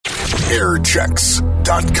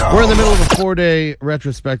airchecks.com. We're in the middle of a 4-day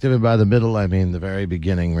retrospective, and by the middle, I mean the very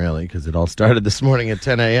beginning, really, because it all started this morning at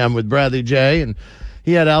 10 a.m. with Bradley J., and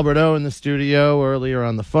he had Albert O in the studio earlier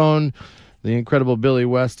on the phone, the incredible Billy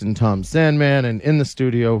West and Tom Sandman, and in the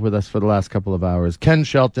studio with us for the last couple of hours, Ken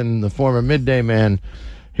Shelton, the former midday man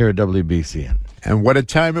here at WBCN. And what a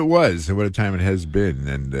time it was, and what a time it has been.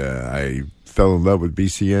 And I fell in love with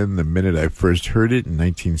BCN the minute I first heard it in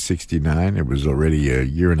 1969. It was already a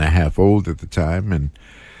year and a half old at the time, and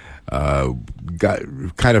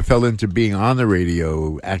kind of fell into being on the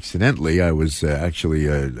radio accidentally. I was actually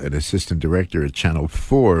an assistant director at Channel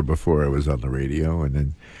 4 before I was on the radio, and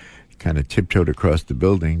then kind of tiptoed across the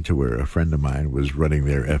building to where a friend of mine was running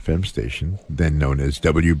their FM station, then known as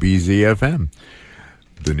WBZFM,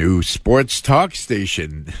 the new sports talk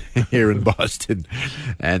station here in Boston,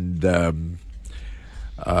 and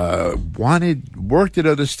worked at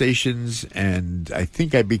other stations, and I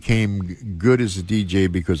think I became good as a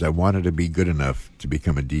DJ because I wanted to be good enough to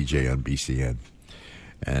become a DJ on BCN,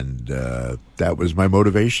 and that was my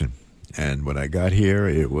motivation. And when I got here,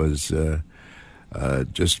 it was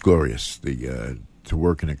just glorious. To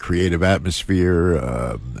work in a creative atmosphere,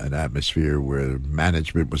 an atmosphere where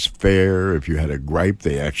management was fair. If you had a gripe,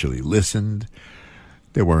 they actually listened.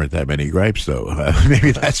 There weren't that many gripes, though.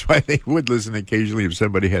 Maybe that's why they would listen occasionally if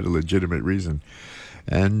somebody had a legitimate reason.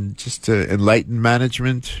 And just enlightened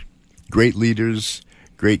management, great leaders,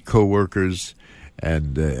 great co-workers,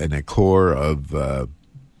 and a core of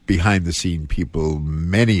behind-the-scene people,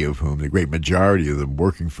 many of whom, the great majority of them,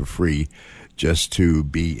 working for free, just to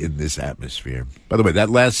be in this atmosphere. By the way,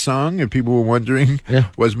 that last song, if people were wondering,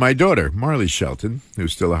 was my daughter, Marley Shelton,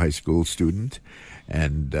 who's still a high school student.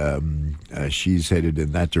 And she's headed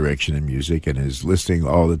in that direction in music and is listening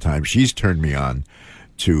all the time. She's turned me on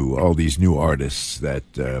to all these new artists that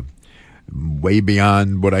way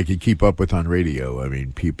beyond what I could keep up with on radio. I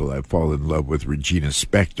mean, I've fallen in love with Regina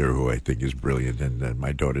Spektor, who I think is brilliant. And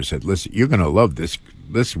my daughter said, listen, you're going to love this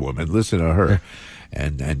woman. Listen to her.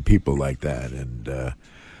 And people like that, and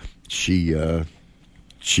she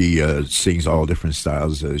sings all different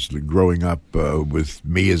styles. Growing up with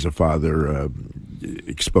me as a father,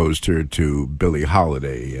 exposed her to Billie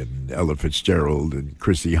Holiday and Ella Fitzgerald and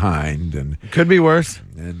Chrissie Hynde, and could be worse.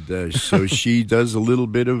 And so she does a little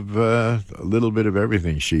bit of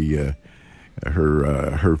everything. She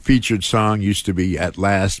her featured song used to be "At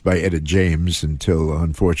Last" by Etta James, until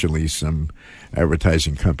unfortunately some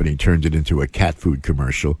advertising company turned it into a cat food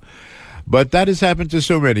commercial. But that has happened to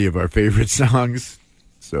so many of our favorite songs,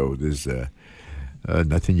 so there's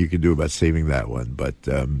nothing you can do about saving that one. But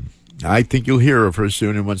I think you'll hear of her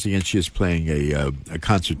soon, and once again, she is playing a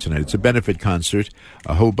concert tonight. It's a benefit concert.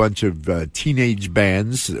 A whole bunch of teenage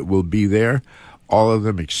bands will be there, all of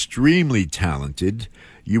them extremely talented.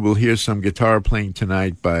 You will hear some guitar playing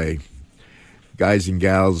tonight by guys and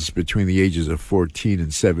gals between the ages of 14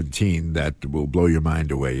 and 17 that will blow your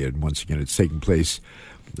mind away. And once again, it's taking place.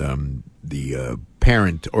 The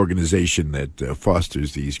parent organization that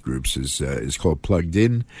fosters these groups is called Plugged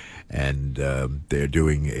In, and they're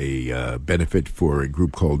doing a benefit for a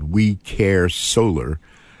group called We Care Solar.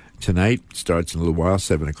 Tonight starts in a little while,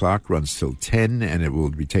 7 o'clock, runs till 10, and it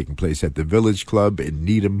will be taking place at the Village Club in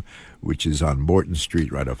Needham, which is on Morton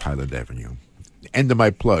Street, right off Highland Avenue. End of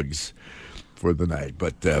my plugs for the night.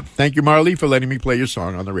 But thank you, Marley, for letting me play your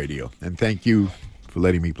song on the radio. And thank you for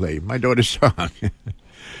letting me play my daughter's song.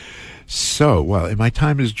 So, well, my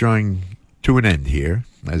time is drawing to an end here,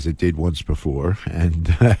 as it did once before. And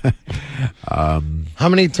how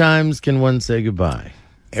many times can one say goodbye?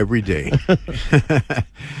 Every day.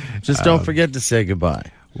 Just don't forget to say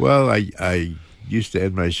goodbye. Well, I used to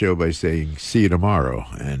end my show by saying, see you tomorrow.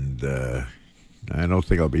 And I don't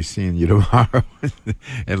think I'll be seeing you tomorrow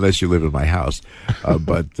unless you live in my house.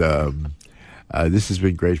 But this has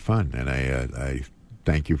been great fun, and I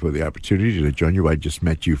thank you for the opportunity to join you. I just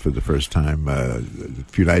met you for the first time a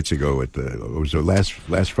few nights ago at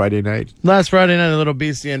last Friday night? Last Friday night, a little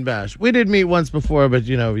BCN bash. We did meet once before, but,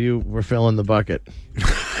 you were filling the bucket.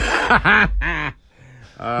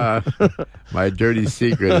 My dirty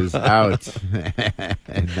secret is out.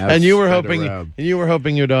 and you were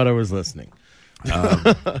hoping your daughter was listening.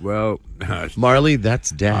 Well, Marley,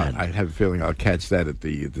 that's Dad. I have a feeling I'll catch that at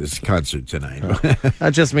this concert tonight.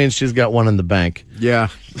 That just means she's got one in the bank. Yeah,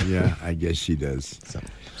 I guess she does.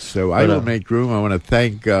 So I will make room. I want to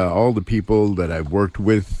thank all the people that I've worked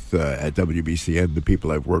with at WBCN, the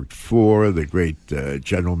people I've worked for, the great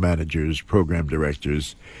general managers, program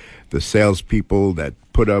directors, the salespeople that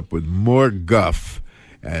put up with more guff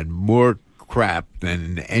and more crap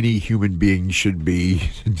than any human being should be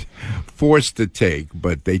forced to take,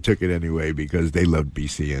 but they took it anyway because they loved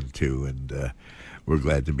BCN too, and we're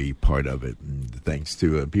glad to be part of it. And thanks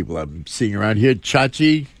to people I'm seeing around here.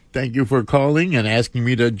 Chachi, thank you for calling and asking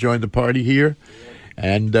me to join the party here.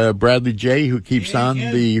 And Bradley J., who keeps on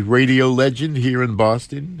the radio legend here in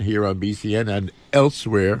Boston, here on BCN and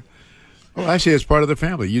elsewhere. Oh, actually, it's part of the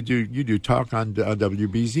family. You do talk on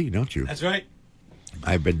WBZ, don't you? That's right.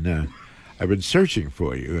 I've been searching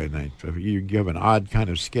for you, and you have an odd kind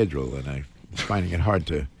of schedule, and I'm finding it hard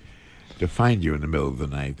to find you in the middle of the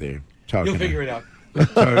night. There, talking. You'll figure it out.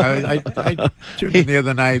 I tuned in the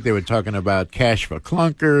other night. They were talking about cash for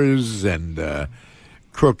clunkers and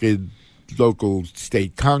crooked local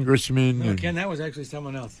state congressmen. No, Ken, that was actually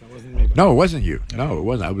someone else. That wasn't me. No, it wasn't you. No, it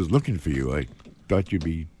wasn't. I was looking for you. I thought you'd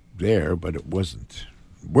be there, but it wasn't.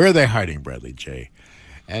 Where are they hiding, Bradley J.?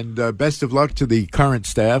 And best of luck to the current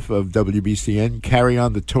staff of WBCN. Carry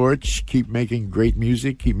on the torch. Keep making great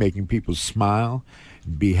music. Keep making people smile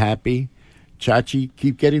and be happy. Chachi,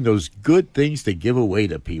 keep getting those good things to give away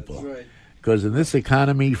to people. That's right. Because in this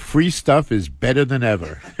economy, free stuff is better than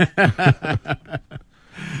ever.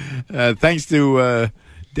 Thanks to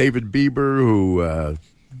David Bieber, who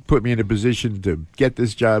put me in a position to get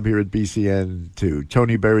this job here at BCN, to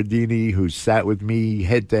Tony Berardini, who sat with me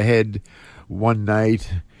head-to-head one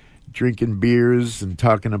night, drinking beers and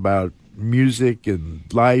talking about music and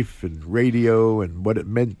life and radio and what it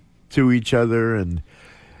meant to each other. And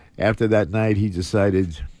after that night, he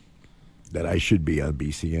decided that I should be on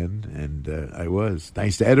BCN, and I was.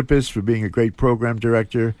 Thanks to Oedipus for being a great program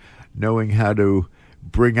director, knowing how to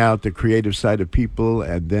bring out the creative side of people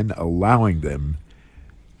and then allowing them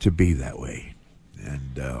to be that way.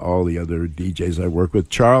 And all the other DJs I work with.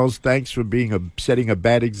 Charles, thanks for setting a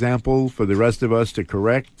bad example for the rest of us to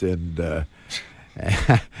correct, and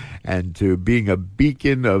and to being a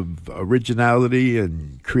beacon of originality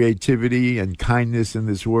and creativity and kindness in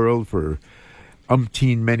this world for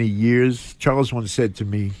umpteen many years. Charles once said to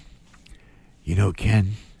me, "You know,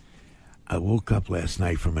 Ken, I woke up last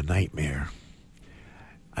night from a nightmare.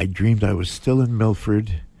 I dreamed I was still in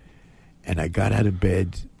Milford, and I got out of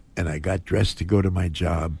bed, and I got dressed to go to my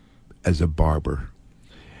job as a barber."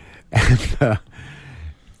 And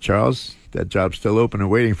Charles, that job's still open and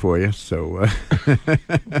waiting for you. So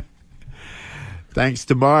thanks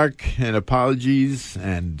to Mark, and apologies,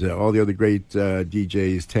 and all the other great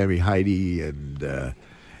DJs, Tammy Heidi and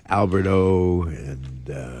Alberto, and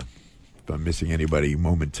if I'm missing anybody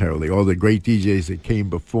momentarily, all the great DJs that came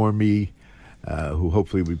before me, who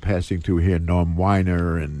hopefully will be passing through here, Norm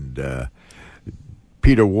Weiner and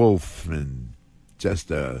Peter Wolf, and just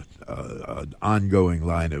an ongoing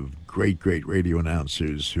line of great radio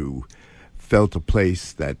announcers who felt a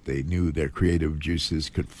place that they knew their creative juices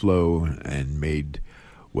could flow, and made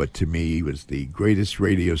what to me was the greatest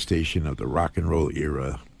radio station of the rock and roll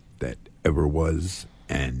era that ever was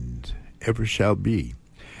and ever shall be.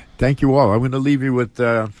 Thank you all. I'm going to leave you with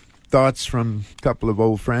thoughts from a couple of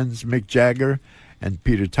old friends, Mick Jagger and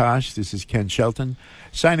Peter Tosh. This is Ken Shelton,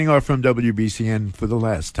 signing off from WBCN for the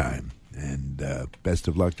last time. And best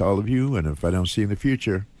of luck to all of you. And if I don't see you in the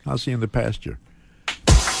future, I'll see you in the pasture.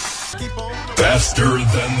 Faster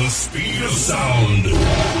than the speed of sound.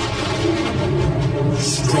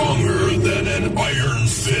 Stronger than an iron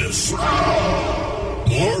fist.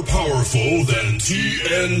 More powerful than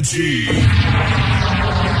TNT.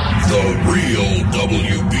 The real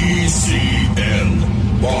WBCN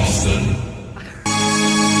Boston.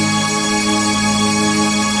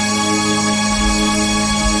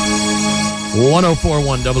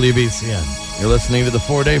 .1041 WBCN. You're listening to the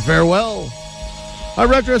 4-day farewell. A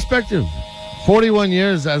retrospective. 41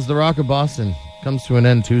 years as the Rock of Boston comes to an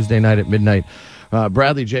end Tuesday night at midnight.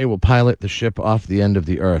 Bradley J. will pilot the ship off the end of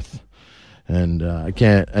the earth. And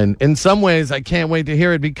and in some ways, I can't wait to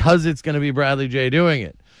hear it because it's going to be Bradley J. doing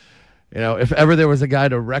it. You know, if ever there was a guy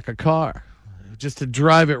to wreck a car, just to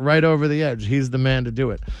drive it right over the edge, he's the man to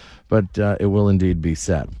do it. But it will indeed be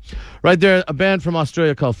sad. Right there, a band from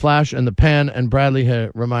Australia called Flash and the Pan, and Bradley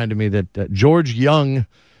reminded me that George Young,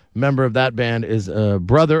 member of that band, is a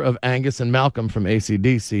brother of Angus and Malcolm from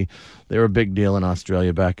AC/DC. They were a big deal in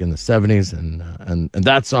Australia back in the 70s, and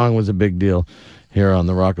that song was a big deal here on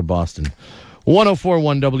the Rock of Boston.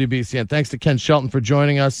 1041 WBCN. Thanks to Ken Shelton for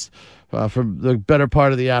joining us for the better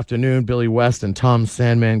part of the afternoon. Billy West and Tom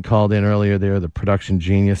Sandman called in earlier. They were the production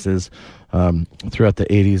geniuses throughout the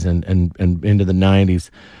 80s and into the 90s.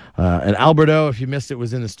 And Alberto, if you missed it,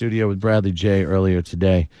 was in the studio with Bradley J. earlier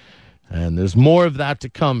today. And there's more of that to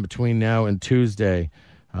come between now and Tuesday.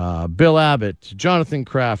 Bill Abbott, Jonathan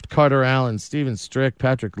Kraft, Carter Allen, Stephen Strick,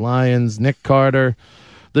 Patrick Lyons, Nick Carter,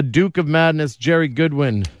 the Duke of Madness, Jerry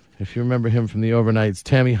Goodwin, if you remember him from the overnights,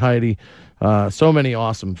 Tammy Heidi. So many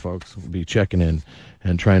awesome folks will be checking in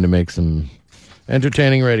and trying to make some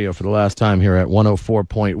entertaining radio for the last time here at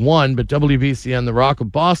 104.1. But WBCN, the Rock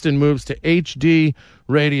of Boston, moves to HD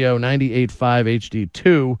radio 98.5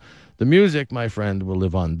 HD2. The music, my friend, will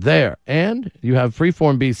live on there. And you have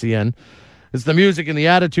Freeform BCN. It's the music and the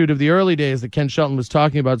attitude of the early days that Ken Shelton was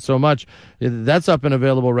talking about so much. That's up and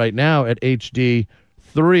available right now at HD3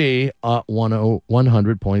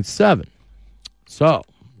 100.7. So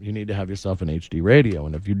you need to have yourself an HD radio.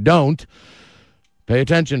 And if you don't, pay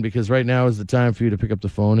attention, because right now is the time for you to pick up the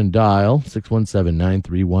phone and dial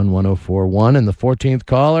 617-931-1041. And the 14th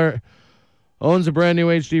caller owns a brand new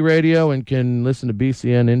HD radio and can listen to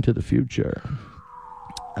BCN into the future.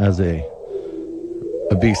 As a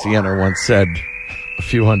BCNer once said a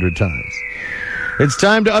few hundred times. It's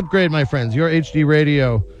time to upgrade, my friends. Your HD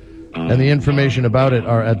radio and the information about it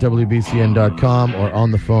are at WBCN.com or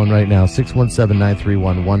on the phone right now,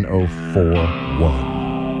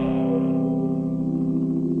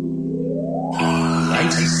 617-931-1041. Like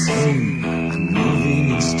to sing, moving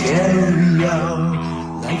in stereo.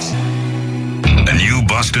 A new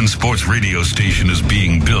Boston sports radio station is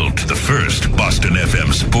being built, the first Boston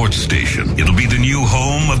FM sports station. It'll be the new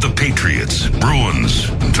home of the Patriots, Bruins,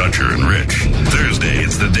 Toucher and Rich. Thursday,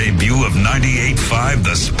 it's the debut of 98.5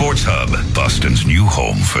 The Sports Hub, Boston's new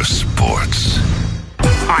home for sports.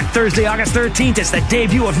 On Thursday, August 13th, it's the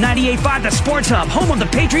debut of 98.5 The Sports Hub, home of the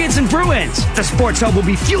Patriots and Bruins. The Sports Hub will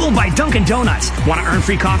be fueled by Dunkin' Donuts. Want to earn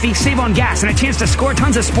free coffee, save on gas, and a chance to score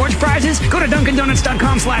tons of sports prizes? Go to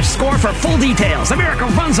DunkinDonuts.com/score for full details. America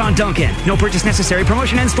runs on Dunkin'. No purchase necessary.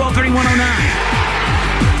 Promotion ends 12/31/09.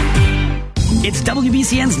 It's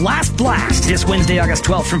WBCN's Last Blast this Wednesday, August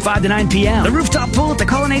 12th from 5 to 9 p.m. The rooftop pool at the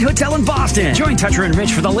Colonnade Hotel in Boston. Join Toucher and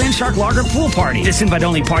Rich for the Landshark Lager Pool Party. This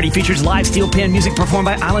invite-only party features live steel pan music performed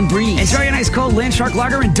by Alan Breeze. Enjoy a nice cold Landshark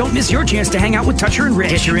Lager and don't miss your chance to hang out with Toucher and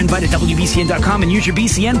Rich. Get your invite at WBCN.com and use your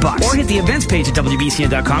BCN bucks. Or hit the events page at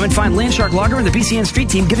WBCN.com and find Landshark Lager and the BCN Street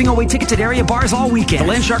Team giving away tickets at area bars all weekend.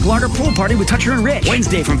 The Landshark Lager Pool Party with Toucher and Rich.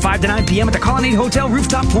 Wednesday from 5 to 9 p.m. at the Colonnade Hotel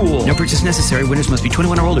Rooftop Pool. No purchase necessary. Winners must be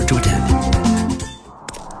 21 or older to attend.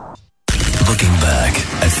 Looking back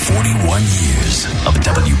at 41 years of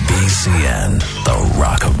WBCN, the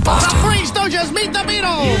Rock of Boston. The Three Stooges meet the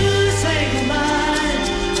Beatles. You say goodbye,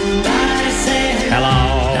 I say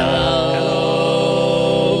hello.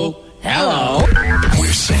 Hello.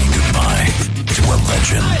 We're saying goodbye to a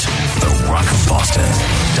legend, the Rock of Boston,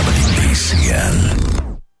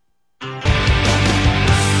 WBCN.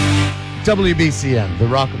 WBCN, the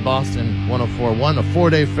Rock of Boston, 104.1, a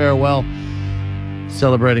 4-day farewell,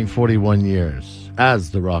 celebrating 41 years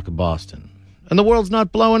as the Rock of Boston. And the world's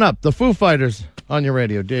not blowing up. The Foo Fighters on your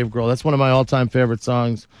radio, Dave Grohl. That's one of my all-time favorite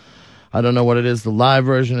songs. I don't know what it is. The live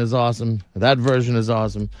version is awesome. That version is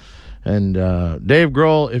awesome. And Dave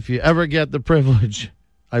Grohl, if you ever get the privilege,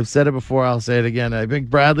 I've said it before, I'll say it again. I think,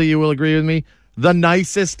 Bradley, you will agree with me, the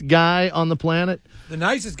nicest guy on the planet. The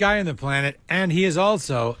nicest guy on the planet, and he is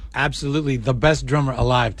also absolutely the best drummer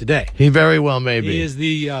alive today. He very well may be. He is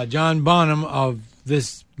the John Bonham of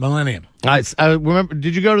this millennium. I remember,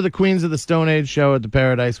 did you go to the Queens of the Stone Age show at the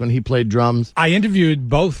Paradise when he played drums? I interviewed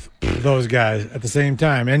both those guys at the same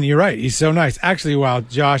time, and you're right, he's so nice. Actually, while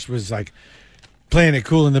Josh was like playing it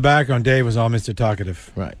cool in the background, Dave was all Mr.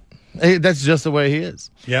 Talkative. Right. Hey, that's just the way he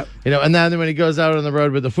is. Yep. You know, and then when he goes out on the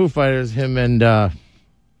road with the Foo Fighters, him and I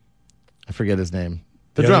forget his name,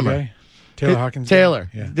 the drummer, guy? Taylor Hawkins. Taylor.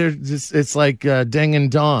 Yeah. They're just, it's like ding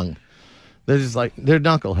and dong. They're just like, they're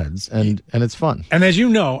knuckleheads, and it's fun. And as you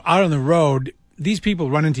know, out on the road, these people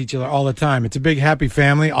run into each other all the time. It's a big happy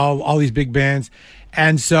family, all these big bands.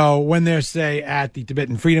 And so when they're, say, at the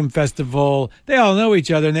Tibetan Freedom Festival, they all know each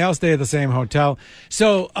other, and they all stay at the same hotel.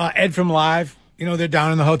 So Ed from Live, you know, they're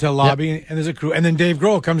down in the hotel lobby, and there's a crew. And then Dave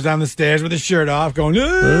Grohl comes down the stairs with his shirt off going,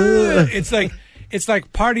 it's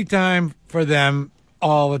like party time for them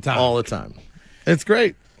all the time. All the time. It's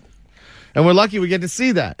great. And we're lucky we get to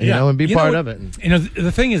see that, you know, and be part of it. You know,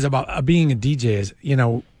 the thing is about being a DJ is, you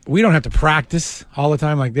know, we don't have to practice all the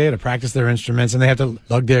time like they have to practice their instruments, and they have to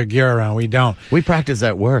lug their gear around. We don't. We practice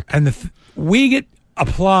at work. And we get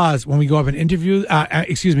applause when we go up and introduce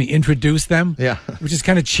them. Yeah. Which is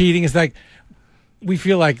kind of cheating. It's like, we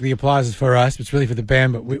feel like the applause is for us, but it's really for the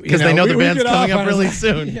band. But because they know the band's coming up really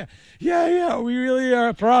soon. Yeah. We really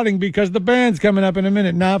are prodding because the band's coming up in a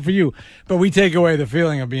minute, not for you. But we take away the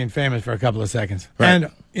feeling of being famous for a couple of seconds. Right.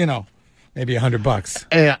 And, you know, maybe $100.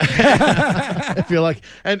 Yeah. I feel like,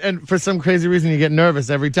 and for some crazy reason, you get nervous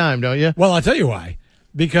every time, don't you? Well, I'll tell you why.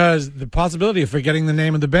 Because the possibility of forgetting the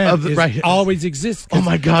name of the band always exists. Oh,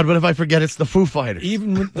 my God, what if I forget it's the Foo Fighters?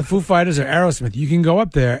 Even with the Foo Fighters or Aerosmith, you can go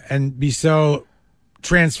up there and be so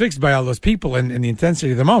transfixed by all those people and the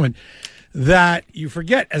intensity of the moment that you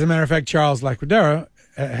forget. As a matter of fact, Charles Lacradera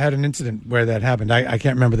had an incident where that happened. I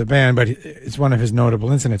can't remember the band, but it's one of his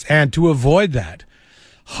notable incidents. And to avoid that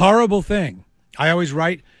horrible thing, I always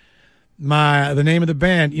write the name of the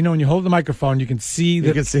band. You know, when you hold the microphone, you can see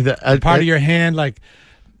the part of your hand, like,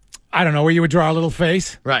 I don't know, where you would draw a little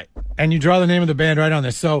face. Right. And you draw the name of the band right on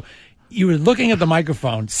there. So you were looking at the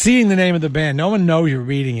microphone, seeing the name of the band. No one knows you're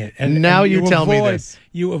reading it. And now you tell me this.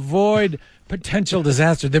 You avoid potential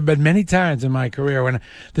disaster. There have been many times in my career when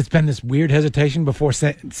there's been this weird hesitation before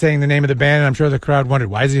saying the name of the band, and I'm sure the crowd wondered,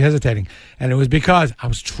 why is he hesitating? And it was because I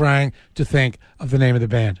was trying to think of the name of the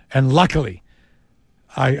band. And luckily,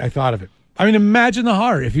 I thought of it. I mean, imagine the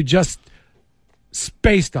horror if you just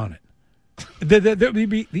spaced on it. That would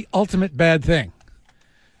be the ultimate bad thing.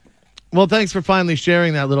 Well, thanks for finally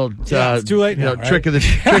sharing that little it's too late now, trick of the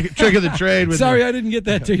trick of the trade. With Sorry, I didn't get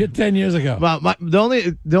that to you 10 years ago. Well, the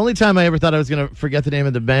only time I ever thought I was going to forget the name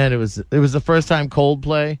of the band, it was the first time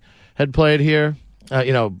Coldplay had played here.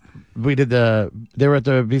 They were at the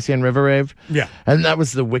WBCN River Rave. Yeah, and that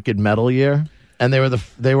was the Wicked Metal year. And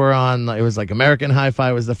they were on, it was like American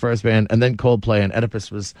Hi-Fi was the first band, and then Coldplay, and Oedipus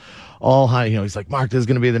was all high. You know, he's like, Mark, this is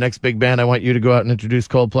going to be the next big band. I want you to go out and introduce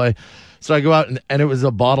Coldplay. So I go out, and it was a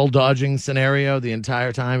bottle dodging scenario the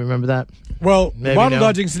entire time. Remember that? Well, the bottle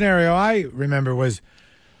dodging scenario I remember was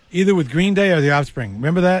either with Green Day or The Offspring.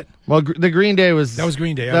 Remember that? Well, the Green Day was... That was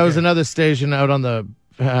Green Day. That was another station out on the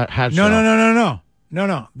hatch.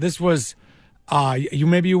 No. This was... you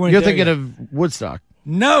weren't You're thinking of Woodstock.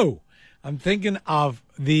 No. I'm thinking of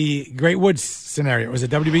the Great Woods scenario. It was a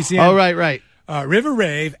WBCN. Oh, right. River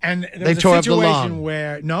Rave, and there was tore a up the situation lawn.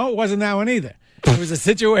 where... No, it wasn't that one either. It was a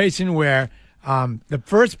situation where the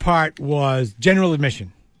first part was general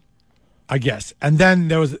admission, I guess. And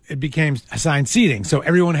then it became assigned seating, so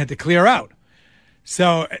everyone had to clear out.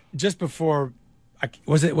 So just before...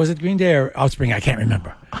 Was it Green Day or Offspring? I can't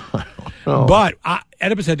remember. But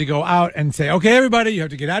Oedipus had to go out and say, okay, everybody, you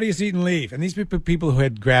have to get out of your seat and leave. And these people who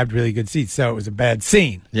had grabbed really good seats, so it was a bad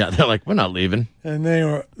scene. Yeah, they're like, we're not leaving. And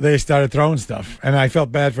they started throwing stuff. And I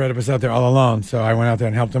felt bad for Oedipus out there all alone, so I went out there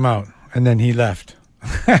and helped him out. And then he left.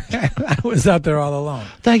 I was out there all alone.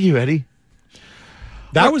 Thank you, Eddie.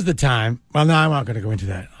 That was the time. Well, no, I'm not going to go into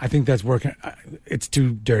that. I think that's working. It's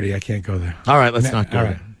too dirty. I can't go there. All right, let's not go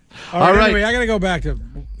there. All right. Anyway, I got to go back to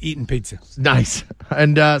eating pizza. Nice.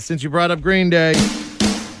 And since you brought up Green Day,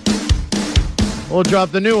 we'll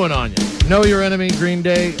drop the new one on you. Know Your Enemy, Green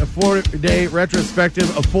Day, a 4-day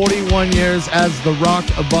retrospective of 41 years as the Rock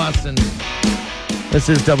of Boston. This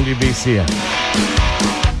is WBCN.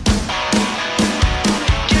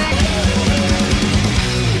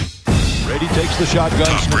 Brady takes the shotgun.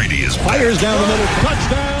 Tom Brady is fires down the middle.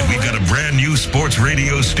 Touchdown. We've got a brand new sports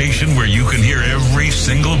radio station where you can hear every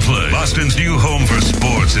single play. Boston's new home for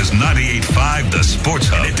sports is 98.5 The Sports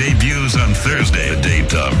Hub. And it debuts on Thursday, the day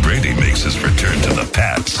Tom Brady makes his return to the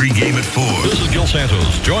Pats. Pre-game at 4. This is Gil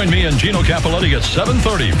Santos. Join me and Gino Cappelletti at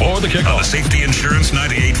 7:30 for the kickoff. On the Safety Insurance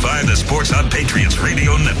 98.5 The Sports Hub Patriots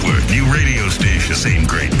Radio Network. New radio station. Same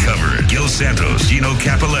great coverage. Gil Santos, Gino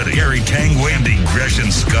Cappelletti, Gary Tangway, Andy Gresh,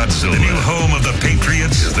 and Scott Silva. The new home of the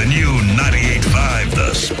Patriots is the new 98.5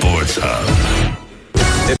 The Sports Hub.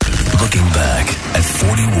 Looking back at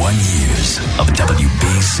 41 years of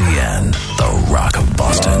WBCN, the Rock of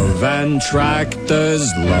Boston. Love and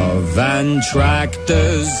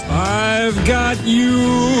tractors, I've got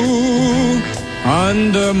you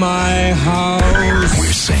under my house.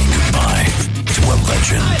 We're saying goodbye to a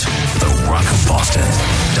legend, the Rock of Boston,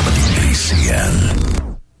 WBCN.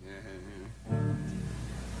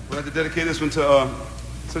 We'd like to dedicate this one to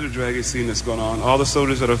the draggy scene that's going on. All the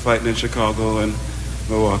soldiers that are fighting in Chicago and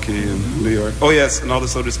Milwaukee and New York. Oh, yes, and all the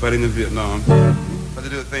soldiers fighting in Vietnam. I'd like to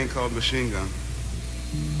do a thing called Machine Gun.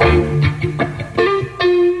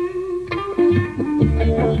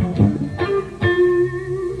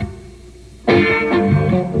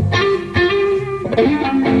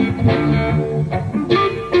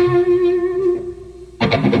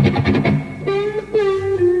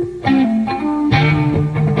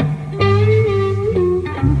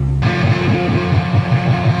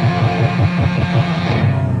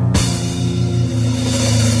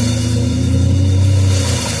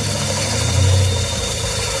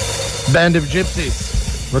 Band of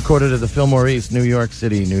Gypsies, recorded at the Fillmore East, New York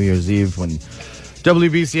City, New Year's Eve, when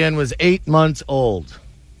WBCN was 8 months old.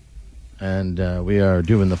 and we are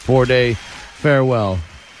doing the 4-day farewell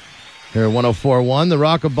here at 104.1, the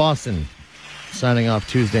Rock of Boston, signing off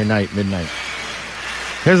Tuesday night, midnight.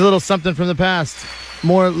 Here's a little something from the past.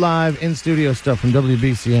 More live in-studio stuff from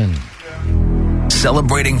WBCN.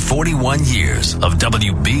 Celebrating 41 years of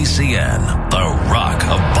WBCN, the Rock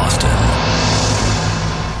of Boston.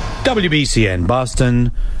 WBCN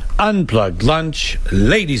Boston, Unplugged Lunch,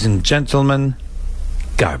 ladies and gentlemen,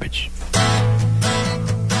 garbage.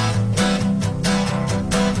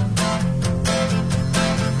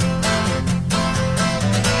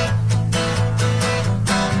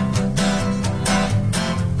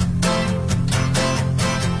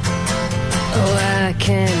 I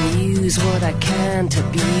can use what I can to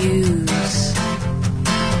abuse,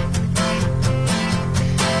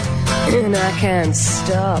 and I can't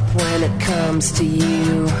stop when it comes to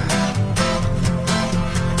you.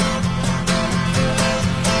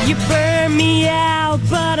 You burn me out,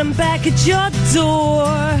 but I'm back at your door,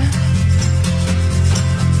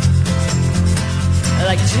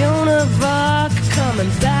 like Joan of Arc coming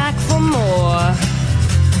back for more.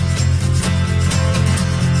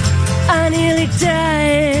 I nearly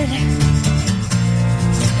died.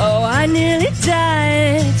 Oh, I nearly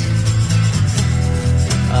died.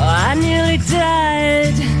 Oh, I nearly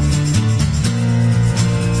died.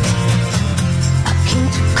 I came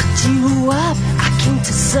to cut you up. I came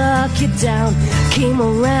to suck you down. Came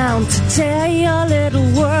around to tear your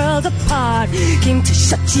little world apart. Came to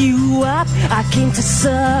shut you up. I came to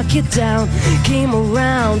suck you down. Came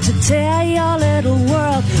around to tear your little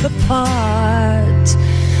world apart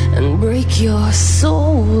and break your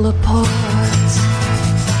soul apart.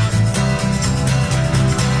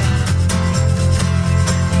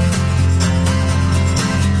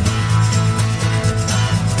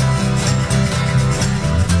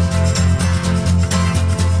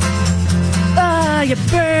 Ah, you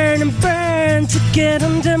burn and burn to get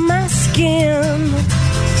under my skin.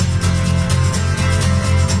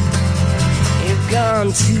 You've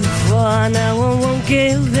gone too far, now I won't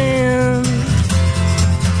give in.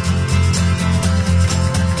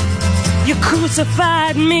 You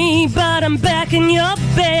crucified me, but I'm back in your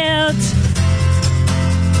bed,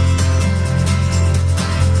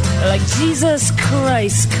 like Jesus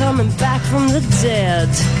Christ coming back from the dead.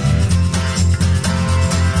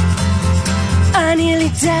 I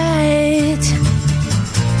nearly died.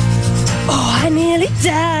 Oh, I nearly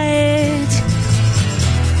died.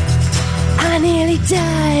 I nearly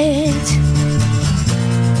died.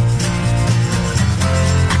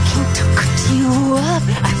 You up,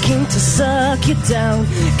 I came to suck you down.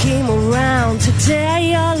 Came around to tear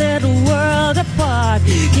your little world apart.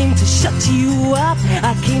 Came to shut you up,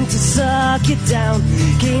 I came to suck you down.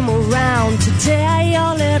 Came around to tear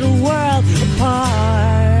your little world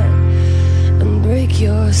apart and break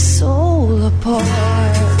your soul apart.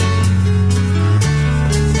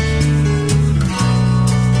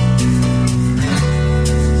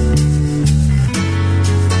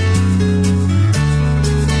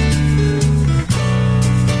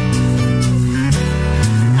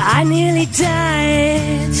 I nearly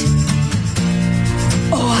died.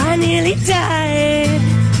 Oh, I nearly died.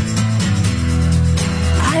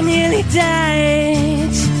 I nearly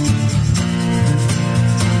died.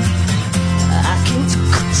 I came to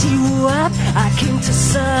cut you up. I came to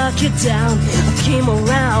suck you down. I came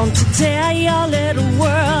around to tear your little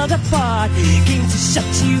world apart. Came to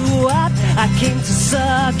shut you up. I came to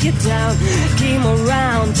suck you down. Came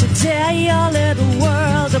around to tear your little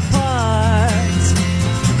world apart.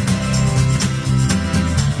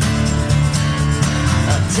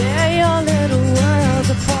 Tear your little world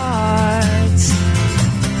apart.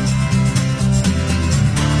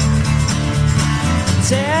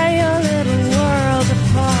 Tear your little world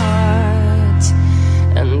apart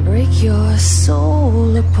and break your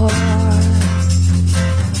soul apart.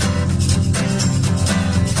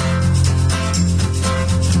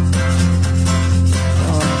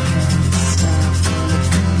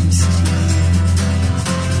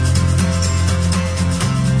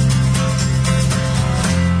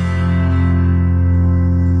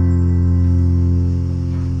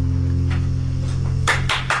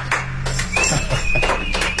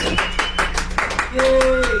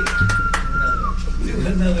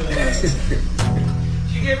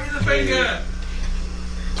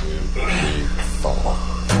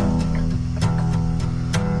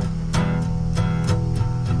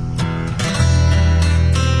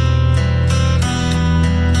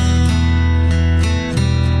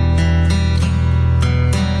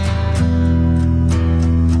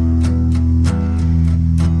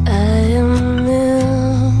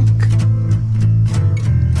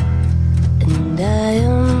 I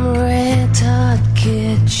am red.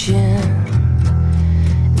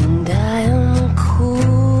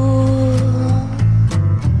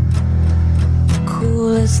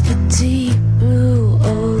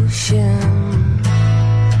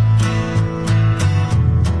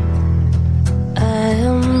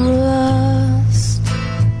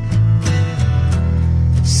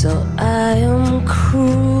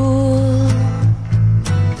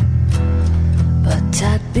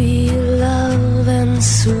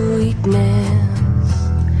 sweetness.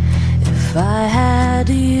 If I had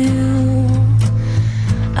you,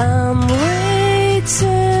 I'm waiting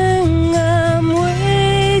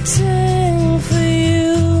for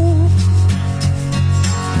you.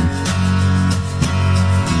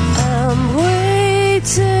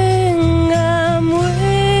 I'm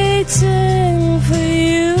waiting for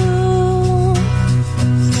you.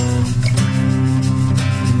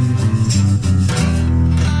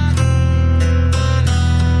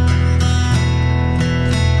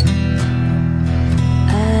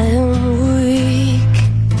 I am weak,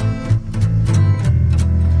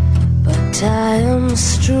 but I am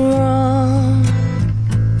strong,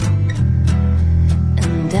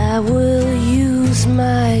 and I will use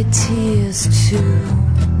my tears to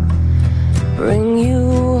bring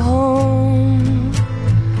you home.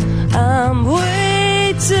 I'm waiting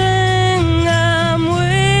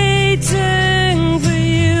for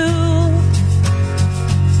you.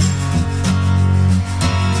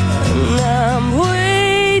 And I'm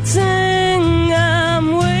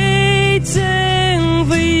waiting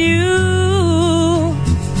for you.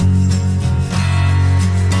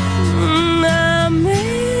 And I'm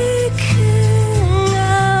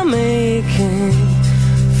making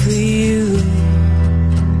for you.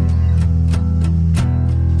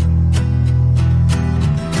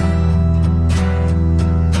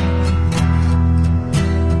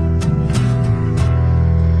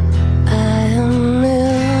 I am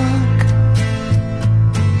milk,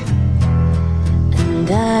 and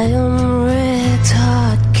I am red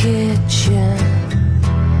hot kitchen,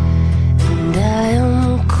 and I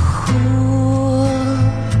am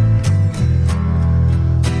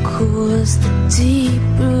cool as the deep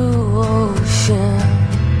blue ocean.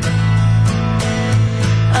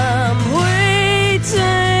 I'm waiting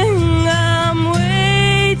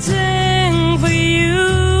for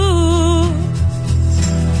you.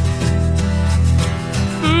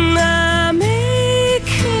 And I'm making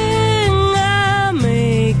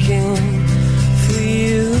for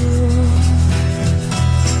you.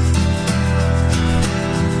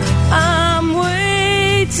 I'm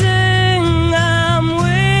waiting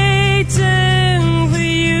for you.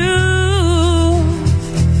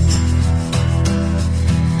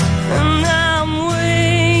 And I'm waiting for you.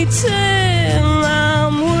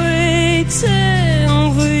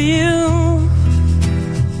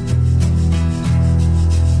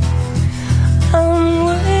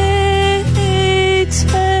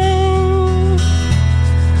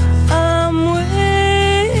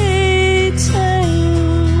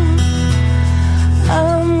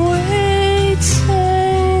 I'm waiting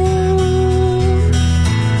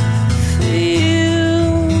for you.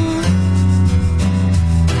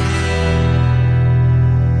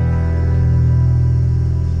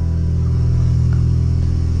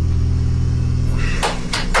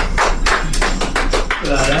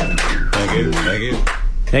 Thank you. Thank you.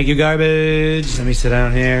 Thank you, Garbage. Let me sit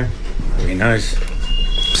down here. Very nice.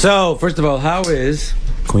 So, first of all, how is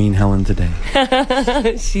Queen Helen today?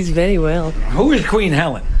 She's very well. Who is Queen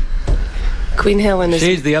Helen? Queen Helen is.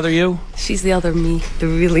 She's the other you? She's the other me, the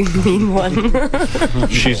really mean one.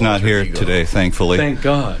 She's not here today, thankfully. Thank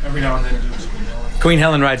God. Every now and then. Queen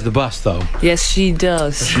Helen rides the bus, though. Yes, she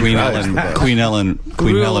does. Queen Helen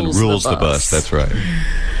rules the bus. That's right.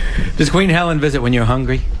 Does Queen Helen visit when you're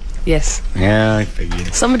hungry? Yes. Yeah, I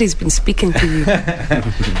figured. Somebody's been speaking to you.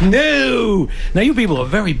 No! Now, you people are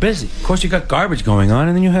very busy. Of course, you got garbage going on,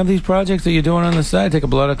 and then you have these projects that you're doing on the side. Take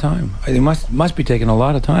up a lot of time. They must be taking a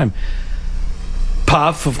lot of time.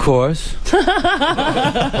 Puff, of course. Puff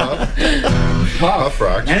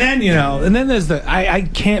rocks. And then, and then there's the... I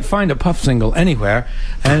can't find a Puff single anywhere,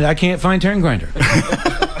 and I can't find Turn Grinder.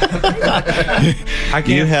 I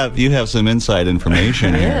can't. You have some inside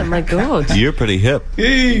information here. Yeah, my God. You're pretty hip.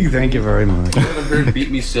 Thank you very much. You ever heard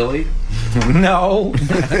Beat Me Silly? No.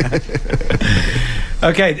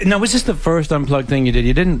 Okay, now, was this the first Unplugged thing you did?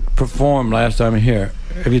 You didn't perform last time here.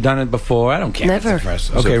 Have you done it before? I don't care. Never.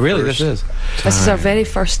 Okay, really, this is. This is our very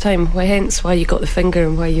first time. Hence why you got the finger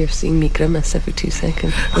and why you're seeing me grimace every 2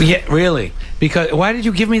 seconds. Oh, yeah, really? Because why did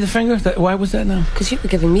you give me the finger? Why was that now? Because you were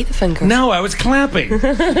giving me the finger. No, I was clapping. All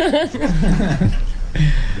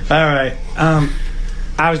right.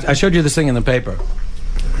 I showed you this thing in the paper,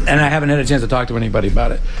 and I haven't had a chance to talk to anybody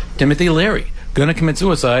about it. Timothy Leary gonna commit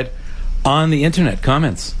suicide on the internet.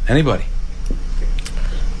 Comments? Anybody?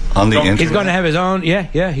 On the internet? He's going to have his own.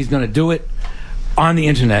 Yeah. He's going to do it on the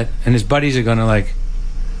internet, and his buddies are going to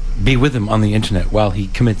be with him on the internet while he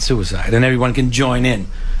commits suicide, and everyone can join in.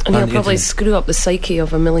 And he'll probably screw up the psyche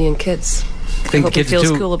of a million kids. I hope he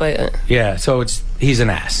feels cool about it. Yeah, so he's an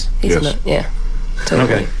ass. Yeah,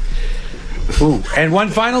 totally. Okay. Ooh, and one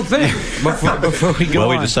final thing before we go on.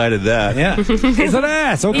 Well, we decided that. Yeah. He's an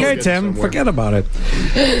ass. Okay, Tim. Forget about it.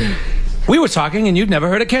 We were talking, and you'd never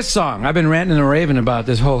heard a Kiss song. I've been ranting and raving about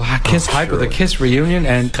this whole Kiss hype of the Kiss reunion,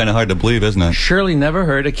 and kind of hard to believe, isn't it? Shirley never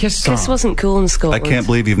heard a Kiss song. Kiss wasn't cool in Scotland. I can't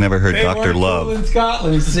believe you've never heard They Dr. weren't Love. cool in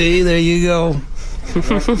Scotland. See, there you go.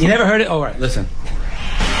 You never heard it? Oh, all right, listen. This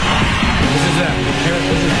is them.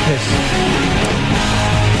 This is Kiss.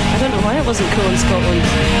 I don't know why it wasn't cool in Scotland.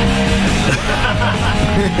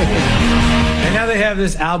 And now they have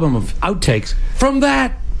this album of outtakes from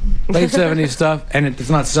that late 70s stuff, and it's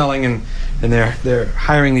not selling, and they're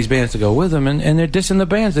hiring these bands to go with them, and they're dissing the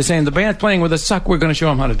bands. They're saying the band's playing with us suck, we're going to show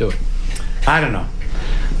them how to do it. I don't know.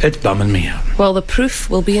 It's bumming me out. Well, the proof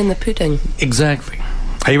will be in the pudding. Exactly.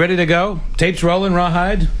 Are you ready to go? Tapes rolling,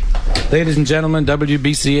 Rawhide? Ladies and gentlemen,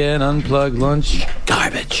 WBCN Unplugged Lunch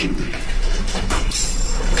Garbage.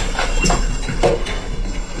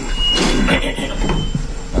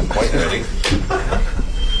 Not quite ready.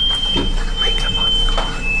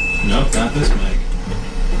 No, not this mic.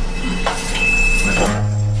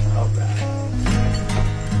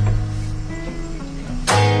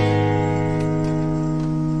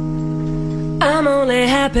 I'm only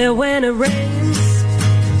happy when it rains.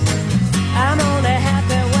 I'm only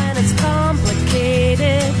happy when it's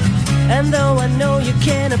complicated. And though I know you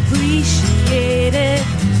can appreciate it,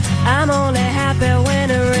 I'm only happy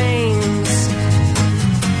when it rains.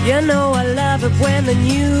 You know I love it when the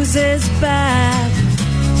news is bad.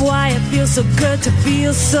 Why it feels so good to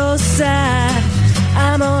feel so sad.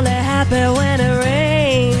 I'm only happy when it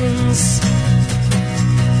rains.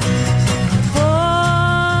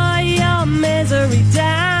 Pour your misery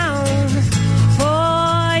down.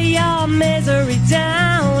 Pour your misery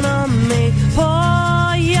down on me.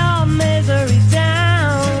 Pour your misery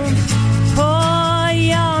down. Pour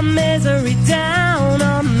your misery down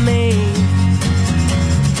on me.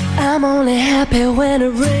 I'm only happy when it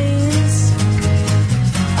rains.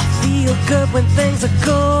 Feel good when things are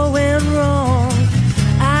going wrong.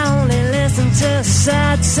 I only listen to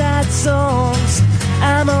sad, sad songs.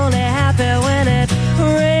 I'm only happy when it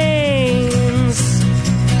rains.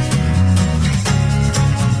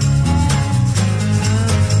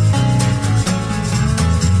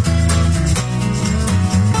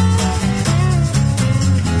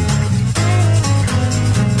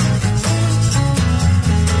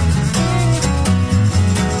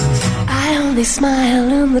 I only smile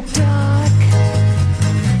in the dark.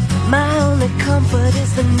 My only comfort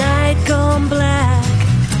is the night gone black.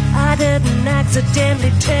 I didn't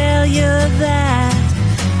accidentally tell you that.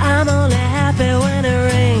 I'm only happy when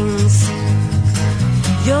it rains.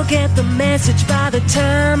 You'll get the message by the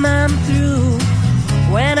time I'm through.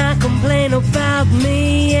 When I complain about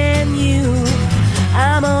me and you,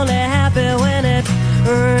 I'm only happy when it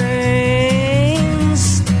rains.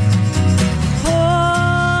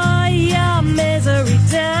 Pour your misery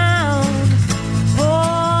down.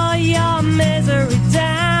 Pour your misery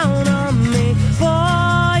down on me.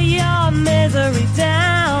 Pour your misery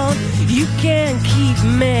down. You can keep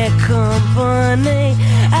me company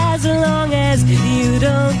as long as you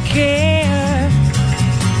don't care.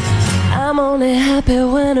 I'm only happy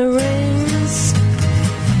when it rains.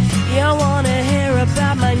 You wanna hear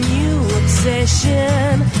about my new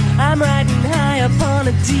obsession? I'm riding high upon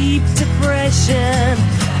a deep depression.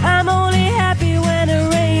 I'm only happy when it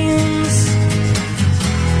rains.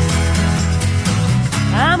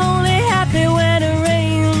 I'm only happy when it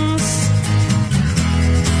rains.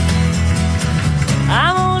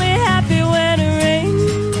 I'm only happy when it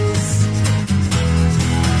rains.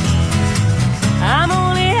 I'm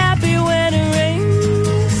only happy when it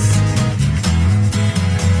rains.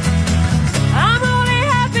 I'm only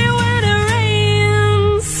happy when it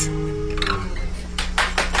rains.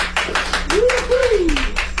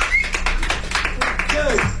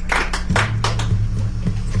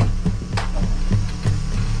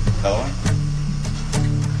 Hello?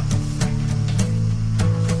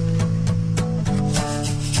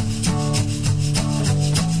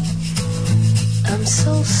 I'm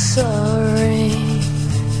so sorry.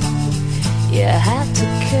 You had to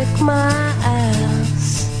kick my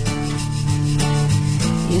ass.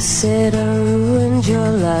 You said I ruined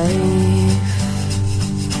your life.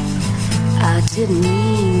 I didn't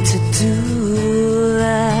mean to do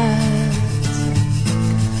that.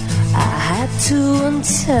 I had to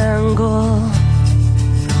untangle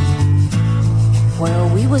where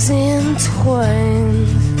we was entwined.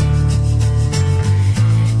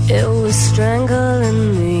 It was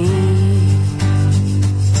strangling me.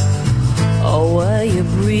 Oh, were you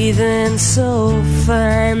breathing so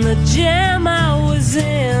fine? The jam I was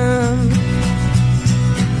in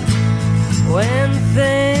when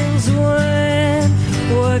things weren't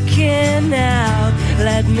working out,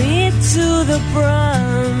 led me to the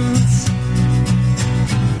brunt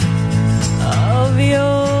of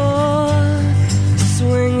your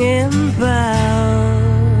swinging bow.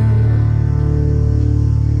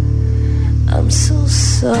 I'm so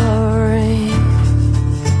sorry,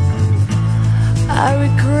 I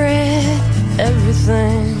regret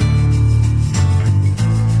everything,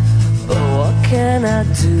 but what can I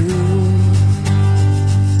do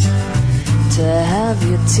to have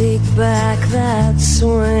you take back that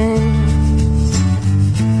swing?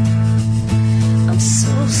 I'm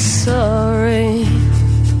so sorry,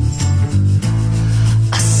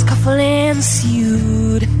 a scuffle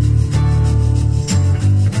ensued,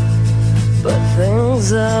 but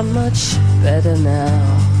things are much better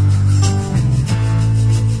now,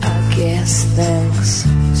 I guess thanks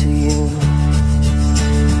to you.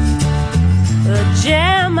 The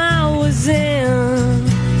jam I was in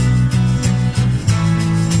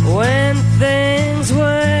when things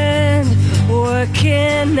weren't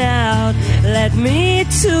working out led me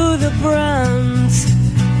to the brunt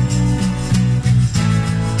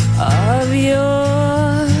of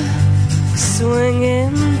your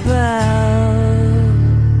swinging bows.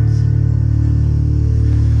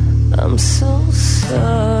 I'm so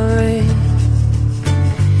sorry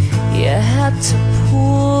you had to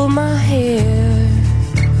pull my hair.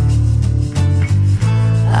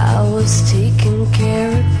 I was taking care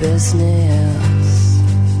of business,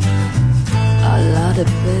 a lot of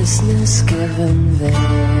business given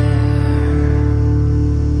there.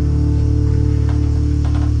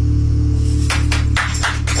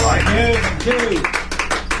 Good.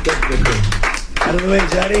 Out of the way,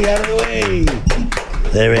 Johnny. Out of the way.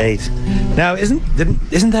 There it is. Now,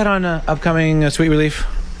 isn't that on upcoming Sweet Relief?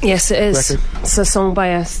 Yes, it is. Record? It's a song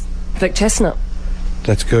by Vic Chestnut.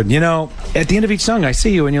 That's good. You know, at the end of each song, I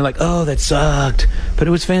see you and you're like, oh, that sucked. But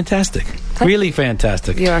it was fantastic. Really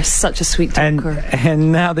fantastic. You are such a sweet talker.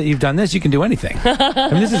 And now that you've done this, you can do anything. I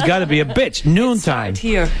mean, this has got to be a bitch. Noontime.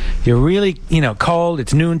 Here. You're really, cold.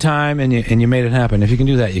 It's noontime, and you made it happen. If you can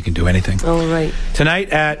do that, you can do anything. All right. Tonight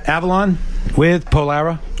at Avalon with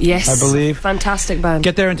Polara. Yes. I believe. Fantastic band.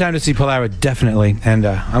 Get there in time to see Polara, definitely. And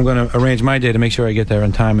I'm going to arrange my day to make sure I get there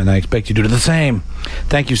in time, and I expect you to do the same.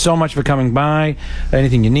 Thank you so much for coming by.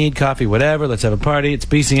 Anything you need, coffee, whatever. Let's have a party. It's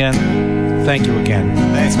BCN. Thank you again.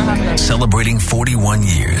 Thanks for having us. Celebrating 41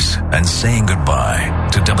 years and saying goodbye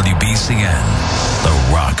to WBCN,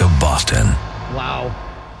 the Rock of Boston. Wow.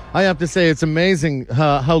 I have to say, it's amazing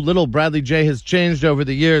how little Bradley J has changed over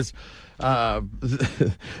the years.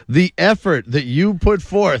 The effort that you put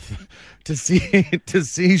forth to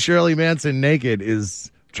see Shirley Manson naked is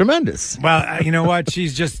tremendous. Well, you know what?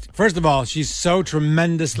 She's just, first of all, she's so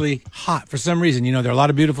tremendously hot. For some reason, there are a lot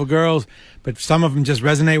of beautiful girls, but some of them just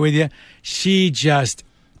resonate with you. She just,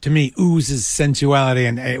 to me, oozes sensuality,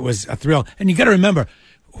 and it was a thrill. And you got to remember,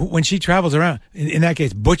 when she travels around, in that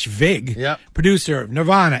case, Butch Vig, producer of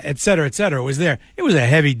Nirvana, et cetera, was there. It was a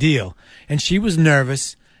heavy deal. And she was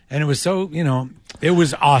nervous, and it was so, it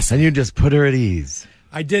was awesome. And you just put her at ease.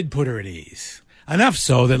 I did put her at ease. Enough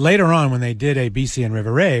so that later on, when they did a BCN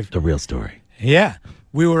River Rave, the real story. Yeah,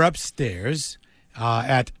 we were upstairs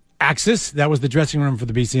at Axis. That was the dressing room for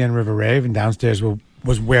the BCN River Rave, and downstairs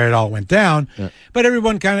was where it all went down. Yeah. But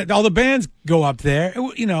everyone all the bands go up there.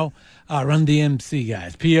 Run DMC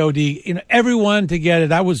guys, POD, everyone together.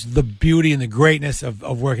 That was the beauty and the greatness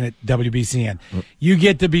of working at WBCN. You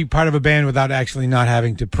get to be part of a band without actually not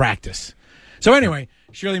having to practice. So anyway,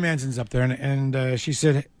 Shirley Manson's up there, and she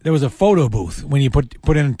said there was a photo booth when you put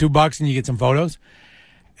in $2 and you get some photos.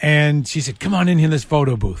 And she said, come on in here, this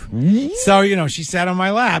photo booth. So, she sat on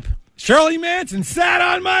my lap. Shirley Manson sat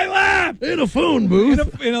on my lap. In a phone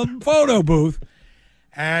booth. In a photo booth.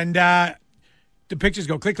 And the pictures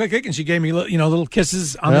go click, click, click, and she gave me little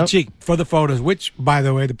kisses on the cheek for the photos, which, by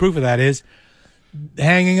the way, the proof of that is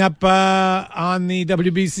hanging up on the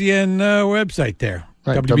WBCN website there.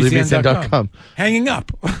 Right, WBCN.com. Hanging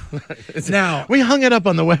up. Now we hung it up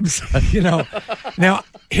on the website. Now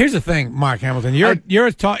here's the thing, Mark Hamilton. You're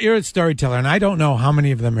a storyteller, and I don't know how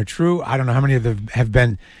many of them are true. I don't know how many of them have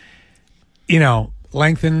been,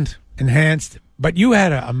 lengthened, enhanced. But you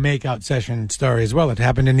had a makeout session story as well that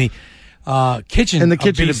happened in the kitchen. In the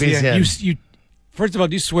kitchen of BCN. You first of all,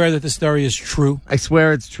 do you swear that the story is true? I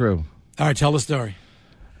swear it's true. All right, tell the story.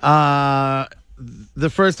 The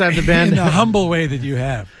first time the band in the humble way that you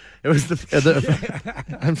have. It was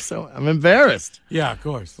I'm embarrassed. Yeah, of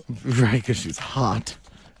course. Right, because she's hot.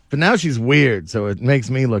 But now she's weird, so it makes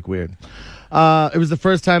me look weird. It was the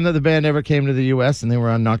first time that the band ever came to the U.S., and they were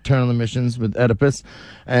on Nocturnal Emissions with Oedipus.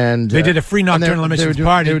 And they did a free Nocturnal Emissions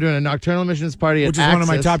party. They were doing a Nocturnal Emissions party which at is one of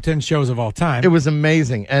my Axis. top 10 shows of all time. It was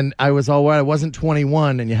amazing. And I was all right. I wasn't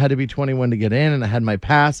 21, and you had to be 21 to get in, and I had my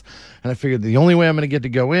pass. And I figured the only way I'm going to get to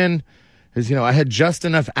go in is, I had just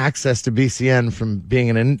enough access to BCN from being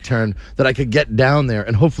an intern that I could get down there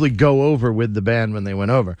and hopefully go over with the band when they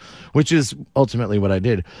went over, which is ultimately what I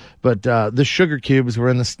did. But the Sugar Cubes were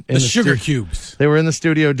in the Sugar Cubes. They were in the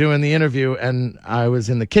studio doing the interview, and I was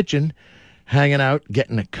in the kitchen hanging out,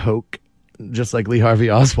 getting a Coke, just like Lee Harvey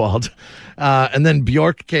Oswald. And then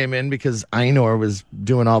Bjork came in because Einor was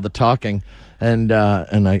doing all the talking. And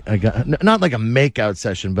I got, not like a makeout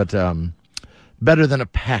session, but better than a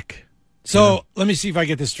peck. So let me see if I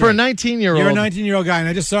get this straight. For a 19-year-old. You're a 19-year-old guy, and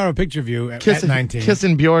I just saw a picture of you at 19.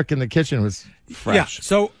 Kissing Bjork in the kitchen was fresh. Yeah,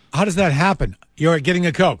 so how does that happen? You're getting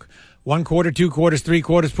a Coke. 1 quarter, 2 quarters, 3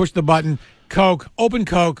 quarters, push the button, Coke, open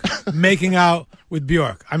Coke, making out with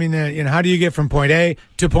Bjork. I mean, how do you get from point A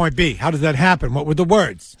to point B? How does that happen? What were the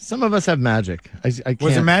words? Some of us have magic. I can't.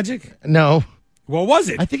 Was it magic? No. What was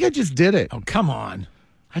it? I think I just did it. Oh, come on.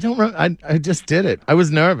 I don't remember. I just did it. I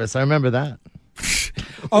was nervous. I remember that.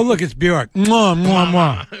 Oh, look, it's Bjork. Mwah, mwah,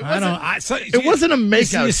 mwah. It wasn't a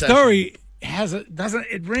makeout Your story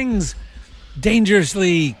it rings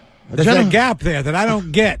dangerously. There's a gap there that I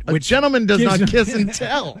don't get. A gentleman does not kiss and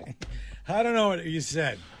tell. I don't know what you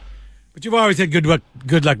said. But you've always had good luck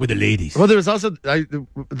with the ladies. Well, there was also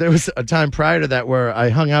there was a time prior to that where I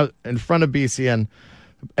hung out in front of BCN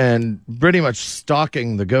and pretty much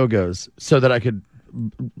stalking the Go-Go's so that I could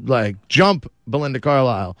jump Belinda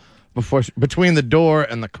Carlisle between the door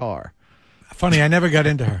and the car. Funny, I never got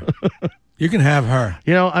into her. You can have her.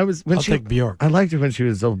 I'll take Bjork. I liked her when she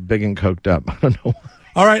was so big and coked up. I don't know.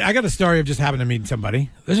 All right, I got a story of just happening to meet somebody.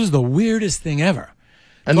 This is the weirdest thing ever.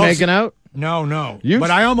 And making out? No. But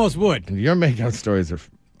I almost would. Your makeout stories are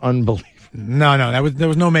unbelievable. No, there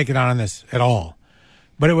was no making out on this at all.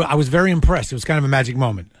 But I was very impressed. It was kind of a magic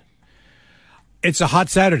moment. It's a hot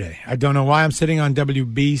Saturday. I don't know why I'm sitting on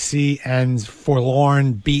WBCN's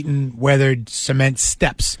forlorn, beaten, weathered cement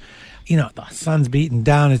steps. The sun's beating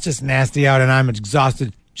down. It's just nasty out, and I'm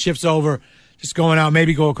exhausted. Shift's over. Just going out,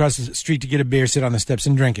 maybe go across the street to get a beer, sit on the steps,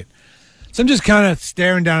 and drink it. So I'm just kind of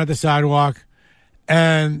staring down at the sidewalk,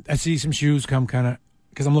 and I see some shoes come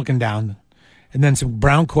because I'm looking down, and then some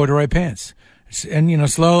brown corduroy pants. And,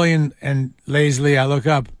 slowly and lazily I look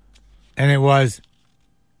up, and it was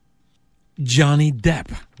Johnny Depp.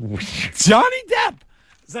 Johnny Depp!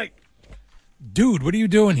 It's like, dude, what are you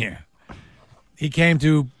doing here? He came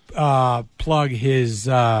to plug his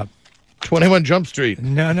 21 Jump Street.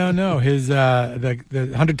 No. His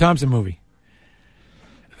the Hunter Thompson movie.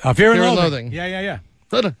 Fear and Loathing. Yeah.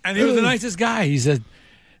 And he was the nicest guy. He said,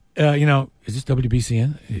 is this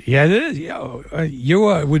WBCN? Yeah, it is. Yeah, you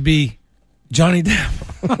would be Johnny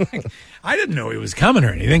Depp. I didn't know he was coming or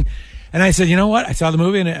anything. And I said, you know what? I saw the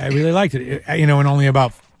movie and I really liked it. In only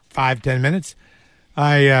about 5-10 minutes,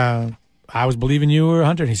 I was believing you were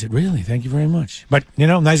Hunter. And he said, really? Thank you very much. But,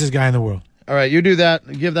 nicest guy in the world. All right, you do that.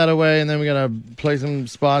 Give that away, and then we got to play some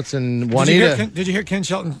spots in Juanita. Did you hear Ken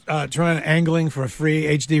Shelton angling for a free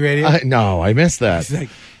HD radio? No, I missed that. He's like,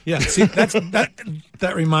 yeah, see,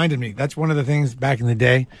 that reminded me. That's one of the things back in the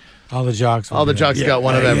day. All the jocks got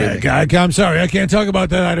one of everything. I'm sorry, I can't talk about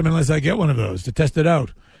that item unless I get one of those to test it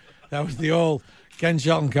out. That was the old Ken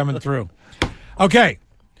Shelton coming through. Okay.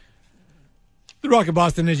 The Rock of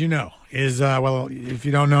Boston, as you know, is, if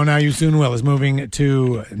you don't know now, you soon will, is moving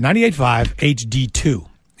to 98.5 HD2.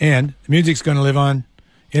 And the music's going to live on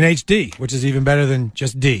in HD, which is even better than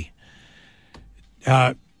just D.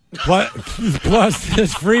 Plus,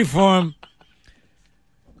 this freeform...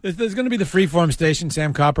 There's going to be the freeform station,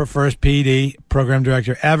 Sam Copper, first PD program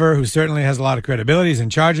director ever, who certainly has a lot of credibility. He's in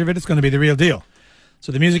charge of it. It's going to be the real deal.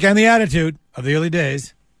 So the music and the attitude of the early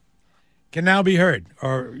days can now be heard.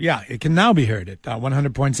 It can now be heard at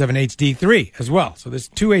 100.7 HD3 as well. So there's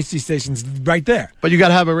 2 HD stations right there. But you got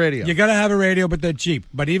to have a radio. You got to have a radio, but they're cheap.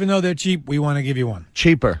 But even though they're cheap, we want to give you one.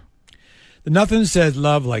 Cheaper. Nothing says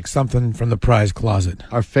love like something from the prize closet.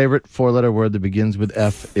 Our favorite 4-letter word that begins with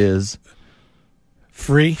F is...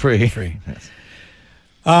 Free? Free. Yes.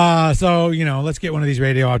 So, let's get one of these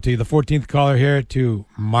radio out to you. The 14th caller here to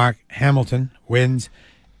Mark Hamilton wins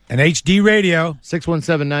an HD radio.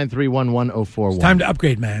 617-931-1041. It's time to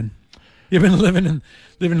upgrade, man. You've been living in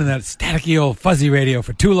that staticky old fuzzy radio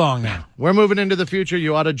for too long now. We're moving into the future.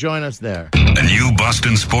 You ought to join us there. A new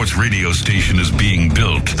Boston sports radio station is being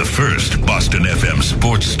built, the first Boston FM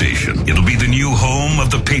sports station. It'll be the new home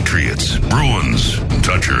of the Patriots, Bruins,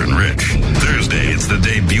 Toucher and Rich. Thursday, it's the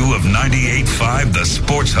debut of 98.5 The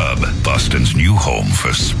Sports Hub, Boston's new home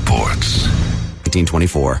for sports.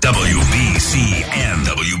 1824. WBCN,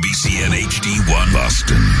 WBCN HD1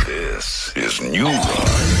 Boston. This is New Rock.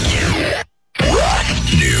 Rock.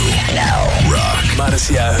 New. Now. Rock.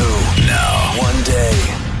 Minus Yahoo. Now. One day.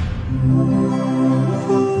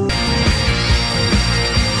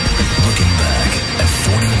 Looking back at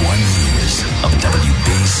 41 years of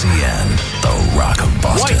WBCN, the Rock of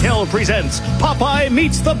Boston. Whitehill presents Popeye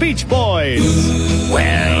Meets the Beach Boys.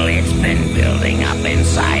 Well, it's been building up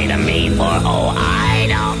inside of me for, I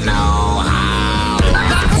don't know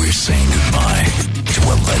how. We're saying goodbye to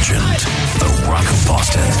a legend, the Rock of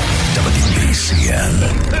Boston,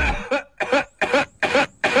 WBCN.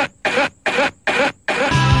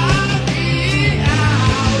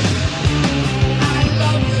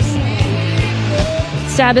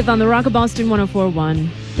 Sabbath on the Rock of Boston 104.1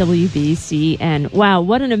 WBCN. Wow,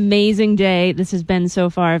 what an amazing day this has been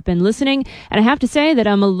so far. I've been listening, and I have to say that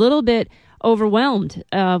I'm a little bit overwhelmed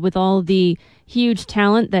with all the huge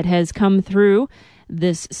talent that has come through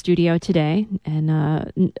this studio today. And,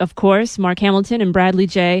 of course, Mark Hamilton and Bradley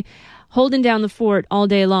J. holding down the fort all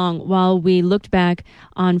day long while we looked back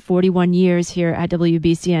on 41 years here at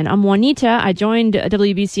WBCN. I'm Juanita. I joined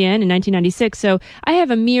WBCN in 1996, so I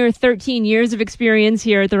have a mere 13 years of experience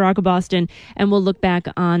here at the Rock of Boston, and we'll look back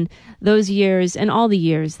on those years and all the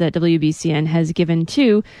years that WBCN has given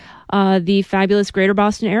to the fabulous greater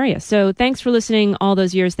Boston area. So thanks for listening all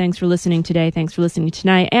those years. Thanks for listening today. Thanks for listening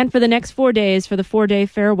tonight. And for the next 4 days, for the 4-day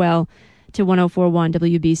farewell to 104.1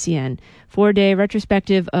 WBCN. 4-day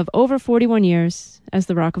retrospective of over 41 years as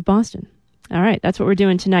the Rock of Boston. All right, that's what we're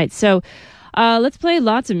doing tonight. So let's play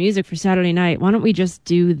lots of music for Saturday night. Why don't we just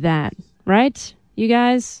do that, right? You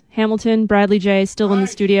guys, Hamilton, Bradley J, still in the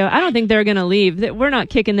studio. I don't think they're going to leave. We're not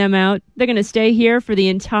kicking them out. They're going to stay here for the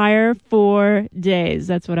entire 4 days.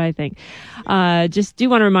 That's what I think. Just do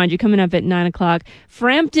want to remind you, coming up at 9 o'clock,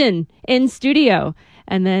 Frampton in studio.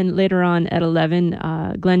 And then later on at 11,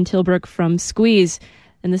 Glenn Tilbrook from Squeeze.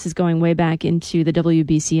 And this is going way back into the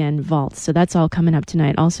WBCN vault. So that's all coming up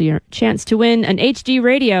tonight. Also, your chance to win an HD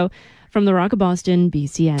radio from the Rock of Boston,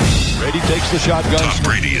 BCN. Brady takes the shotgun. Tom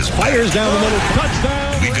Brady is fires down the middle. Touchdown!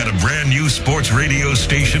 We've got a brand new sports radio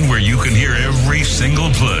station where you can hear every single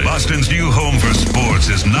play. Boston's new home for sports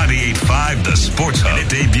is 98.5 The Sports Hub. And it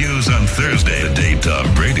debuts on Thursday, the day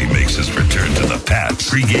Tom Brady makes his return to the Pats.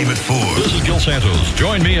 Pre-game at 4. This is Gil Santos.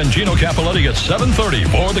 Join me and Gino Capoletti at 7:30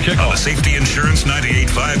 for the kickoff. On the Safety Insurance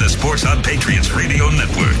 98.5 The Sports Hub Patriots Radio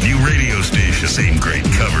Network. New radio station. Same great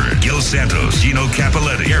coverage. Gil Santos, Gino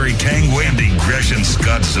Capoletti, Gary Tangwandi, Gresham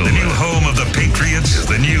Scott Silva. The new home of the Patriots is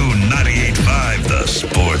the new 98.5 The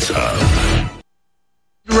Sports Hub.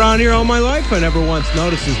 Around here all my life, I never once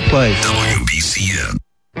noticed this place. WBCN.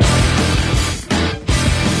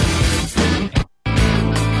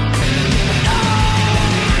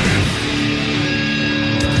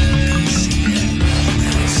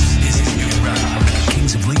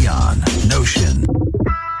 Kings of Leon, Notion.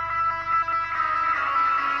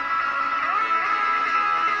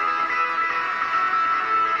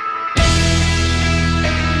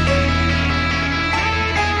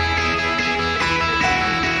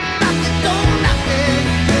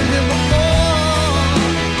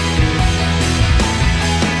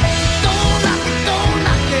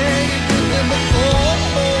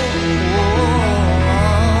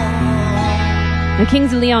 The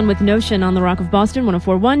Kings of Leon with Notion on the Rock of Boston,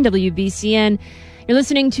 104.1 WBCN. You're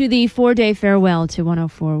listening to the 4-day farewell to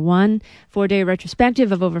 104.1, 4-day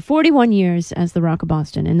retrospective of over 41 years as the Rock of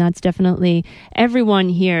Boston. And that's definitely everyone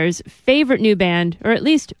here's favorite new band, or at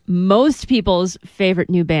least most people's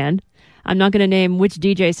favorite new band. I'm not going to name which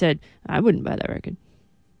DJ said, I wouldn't buy that record.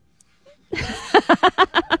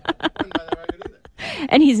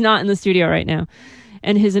 And he's not in the studio right now.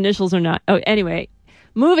 And his initials are not. Oh, anyway.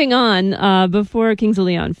 Moving on, before Kings of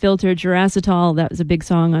Leon, Filter, Jurassitol, that was a big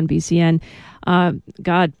song on BCN.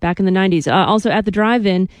 Back in the 90s. Also at the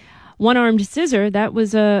Drive-In, One Armed Scissor, that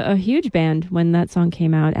was a huge band when that song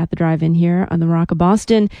came out at the Drive-In here on the Rock of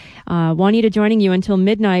Boston. Juanita joining you until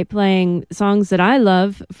midnight, playing songs that I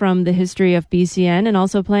love from the history of BCN and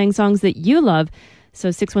also playing songs that you love. So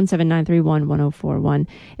 617-931-1041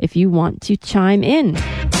 if you want to chime in.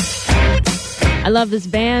 I love this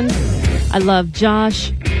band. I love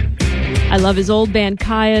Josh. I love his old band,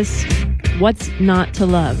 Caius. What's not to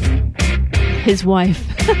love? His wife.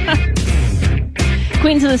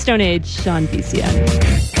 Queens of the Stone Age on BCN.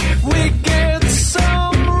 We get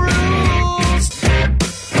some rules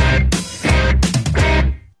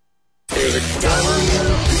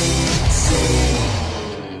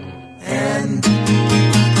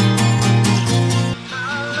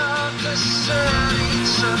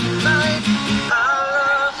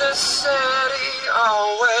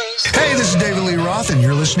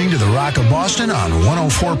The Rock of Boston on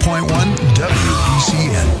 104.1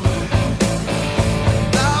 WBCN.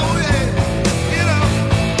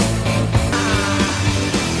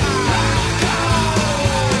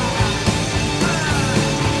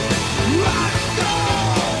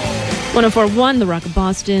 104.1, The Rock of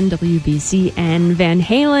Boston, WBCN, Van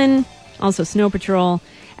Halen, also Snow Patrol,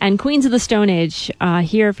 and Queens of the Stone Age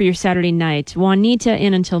here for your Saturday night. Juanita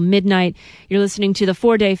in until midnight. You're listening to the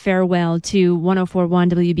 4-day farewell to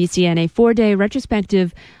 104.1 WBCN, a 4-day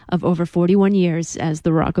retrospective of over 41 years as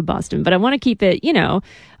the Rock of Boston. But I want to keep it,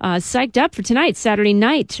 psyched up for tonight, Saturday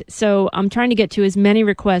night. So I'm trying to get to as many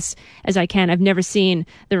requests as I can. I've never seen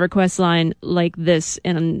the request line like this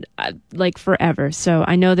in like forever. So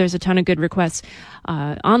I know there's a ton of good requests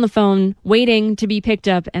on the phone waiting to be picked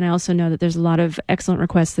up. And I also know that there's a lot of excellent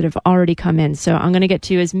requests that have already come in. So I'm going to get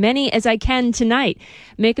to as many as I can tonight.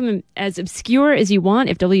 Make them as obscure as you want.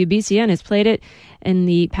 If WBCN has played it in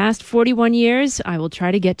the past 41 years, I will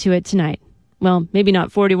try to get to it tonight. Well, maybe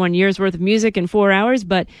not 41 years worth of music in 4 hours,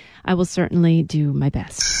 but I will certainly do my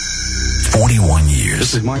best. 41 years.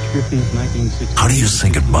 This is March 15th, 1960. How do you say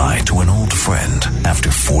goodbye to an old friend after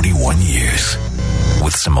 41 years?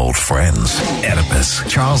 With some old friends. Oedipus,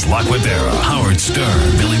 Charles Lacquibera, Howard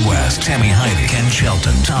Stern, Billy West, Tammy Heide, Ken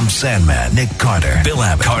Shelton, Tom Sandman, Nick Carter, Bill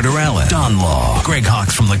Abbott, Carter Allen, Don Law, Greg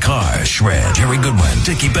Hawkes from the Cars, Shred, Jerry Goodwin,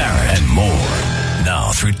 Dickie Barrett, and more.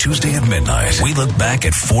 Now, through Tuesday at midnight, we look back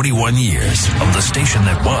at 41 years of the station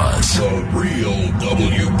that was the real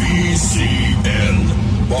WBCN.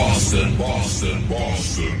 Boston, Boston,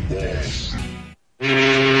 Boston, Boston.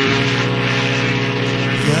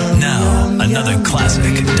 Now, another classic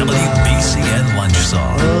WBCN lunch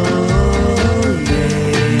song.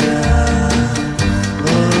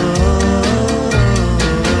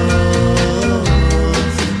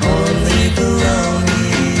 Only baloney,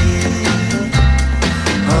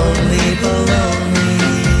 only baloney,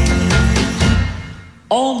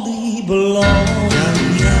 only baloney.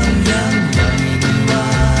 Yum, yum,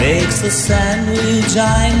 yum, makes the sandwich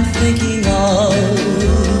I'm thinking of.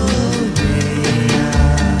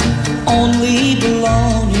 Only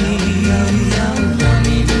bologna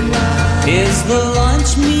is the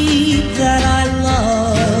lunch meat that I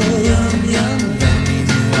love.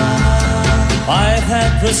 I've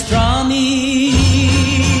had pastrami,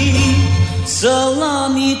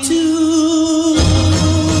 salami too,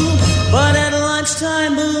 but at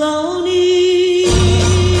lunchtime bologna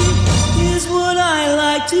is what I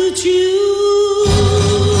like to choose.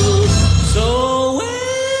 So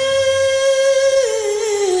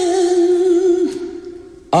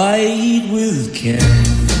I eat with Ken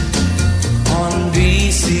on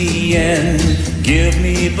BCN. Give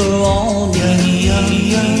me bologna.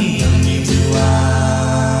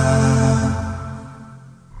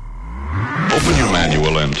 Open your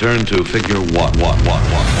manual and turn to figure 1.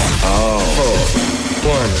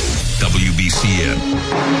 WBCN.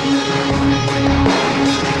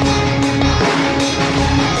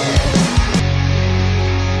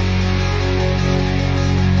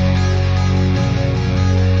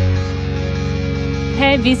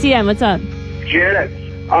 Hey, BCN, what's up? Janet,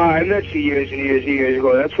 I met you years and years and years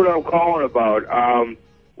ago. That's what I'm calling about.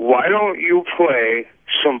 Why don't you play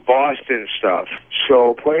some Boston stuff?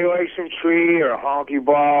 So play like some Tree or Honky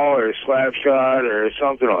Ball or Slapshot or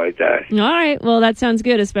something like that. All right. Well, that sounds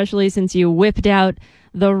good, especially since you whipped out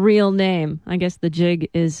the real name. I guess the jig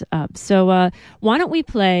is up. So why don't we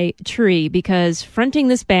play Tree? Because fronting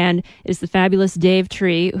this band is the fabulous Dave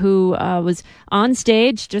Tree, who was on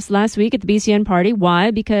stage just last week at the BCN party.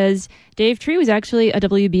 Why? Because Dave Tree was actually a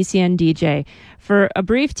WBCN DJ for a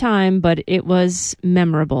brief time, but it was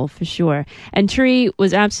memorable for sure. And Tree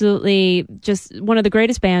was absolutely just one of the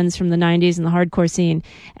greatest bands from the 90s in the hardcore scene,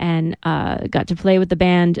 and got to play with the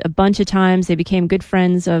band a bunch of times. They became good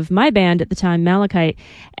friends of my band at the time, Malachite,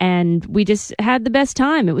 and we just had the best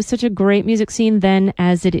time. It was such a great music scene then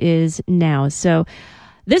as it is now. So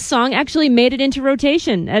this song actually made it into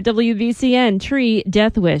rotation at WBCN. Tree,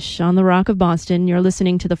 Death Wish on the Rock of Boston. You're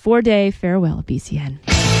listening to the 4-day farewell of BCN.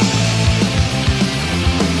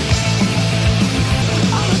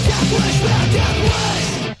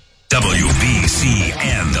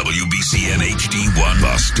 WBCN, WBCN HD1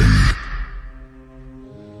 Boston.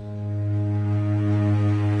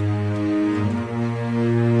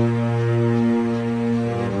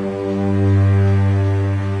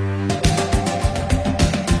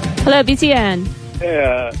 Hello, BCN.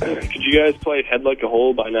 Hey, could you guys play Head Like a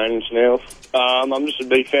Hole by 9 Inch Nails? I'm just a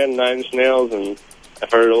big fan of 9 Inch Nails, and I've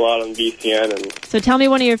heard it a lot on BCN. And So tell me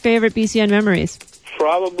one of your favorite BCN memories.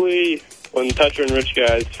 probably when Toucher and Rich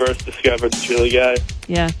Guys first discovered the Chili Guy.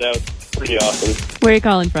 Yeah. That pretty awesome. Where are you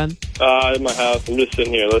calling from? In my house. I'm just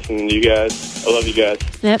sitting here listening to you guys. I love you guys.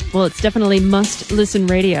 Yep. Well, it's definitely must-listen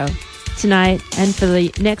radio tonight and for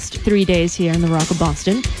the next 3 days here in the Rock of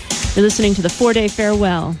Boston. You're listening to the 4-day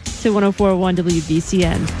farewell to 104.1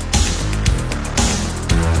 WBCN.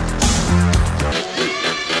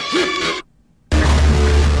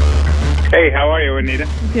 Hey, how are you, Anita?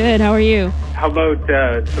 Good. How are you? How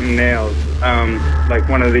about some Nails? Like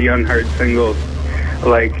one of the unheard singles,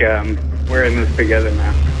 like We're in This Together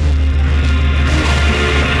Now.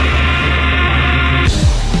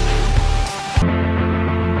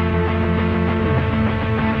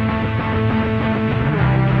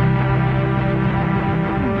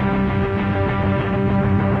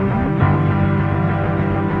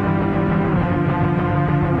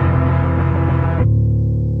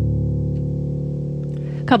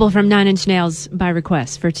 Couple from 9 Inch Nails by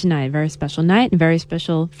request for tonight. Very special night and very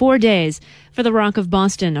special 4 days for the Rock of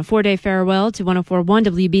Boston. A 4-day farewell to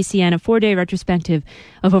 104.1 WBCN, a 4-day retrospective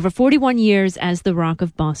of over 41 years as the Rock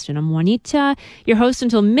of Boston. I'm Juanita, your host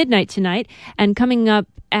until midnight tonight. And coming up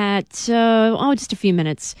at, just a few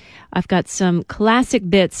minutes, I've got some classic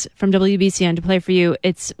bits from WBCN to play for you.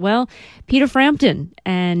 It's, Peter Frampton,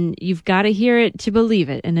 and you've got to hear it to believe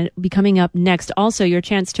it. And it'll be coming up next. Also, your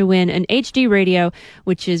chance to win an HD radio,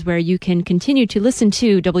 which is where you can continue to listen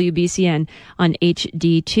to WBCN on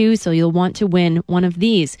HD2. So you'll want to win one of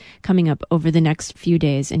these coming up over the next few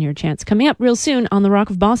days. And your chance coming up real soon on the Rock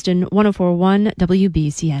of Boston, 104.1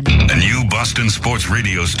 WBCN. A new Boston sports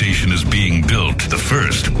radio station is being built. The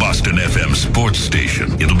first Boston FM sports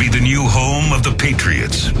station. It'll be the new home of the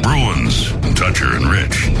Patriots, Bruins, Toucher and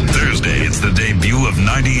Rich. Thursday, it's the debut of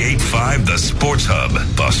 98.5 The Sports Hub,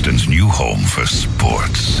 Boston's new home for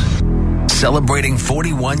sports. Celebrating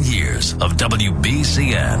 41 years of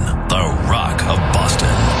WBCN, the Rock of Boston.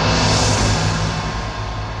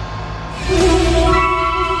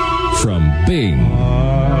 From Bing.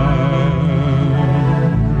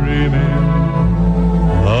 Dreaming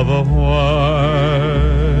of a white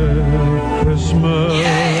Christmas.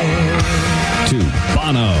 To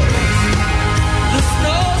Bono.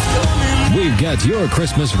 We've got your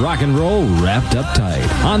Christmas rock and roll wrapped up tight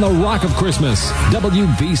on the Rock of Christmas,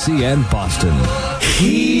 WBCN Boston.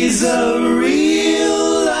 He's a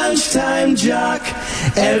real lunchtime jock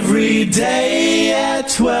every day at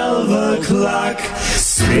 12 o'clock,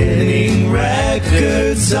 spinning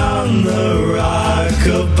records on the Rock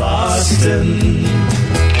of Boston.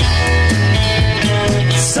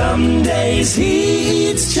 Some days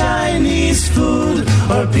he eats Chinese food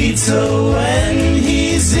or pizza when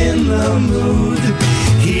he's in the mood.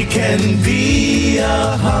 He can be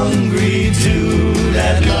a hungry dude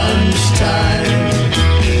at lunchtime.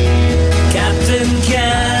 Captain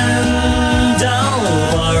Ken, don't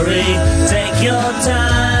worry, take your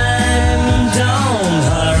time, don't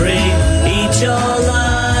hurry, eat your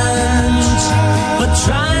lunch, but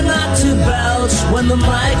try not to belch when the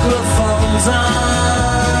microphone's on.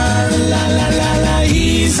 La la la la,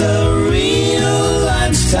 he's a real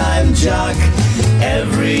lunchtime jock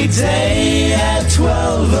every day at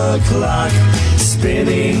 12 o'clock,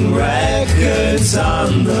 spinning records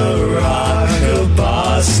on the Rock of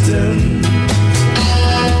Boston.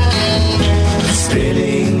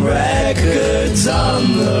 Spinning records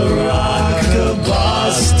on the Rock of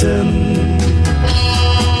Boston.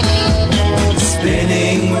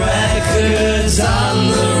 Spinning records on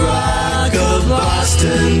the Rock of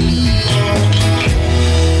Boston.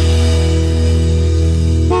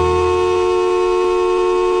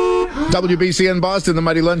 WBCN Boston, the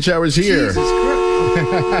Mighty Lunch Hour is here.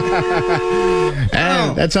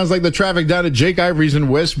 And that sounds like the traffic down at Jake Ivory's in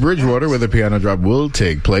West Bridgewater, where the piano drop will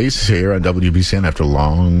take place here on WBCN after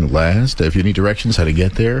long last. If you need directions how to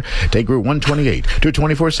get there, take Route 128 to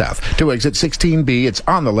 24 South to exit 16B. It's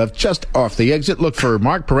on the left, just off the exit. Look for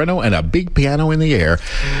Mark Perreno and a big piano in the air.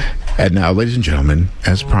 And now, ladies and gentlemen,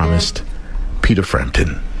 as promised, Peter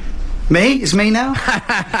Frampton. Me? It's me now?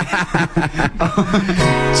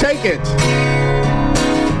 Take it.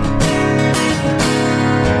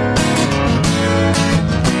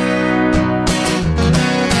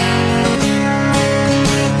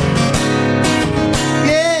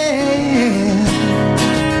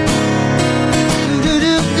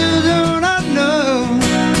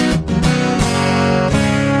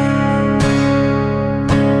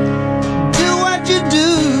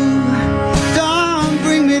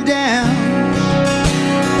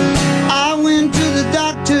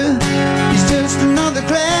 Still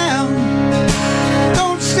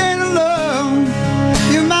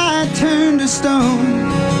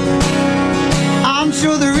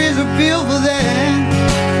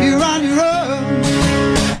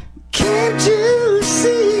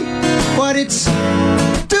it's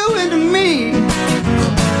doing to me.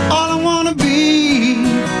 All I wanna be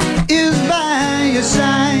is by your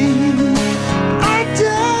side. I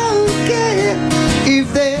don't care if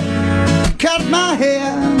they cut my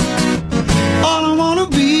hair. All I wanna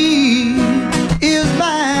be is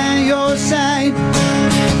by your side.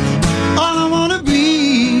 All I wanna be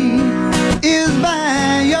is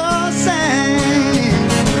by your side.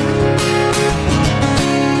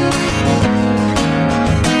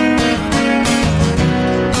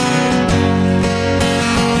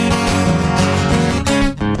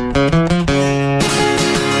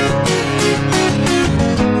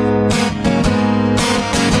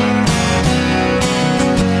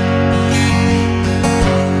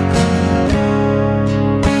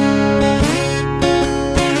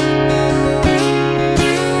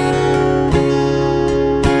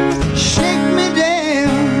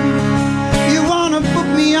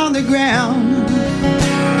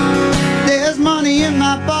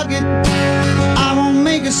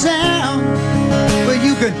 Sound, but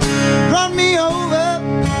you could run me over.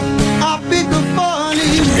 I'll pick a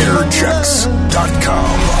funny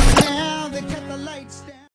Airchecks.com.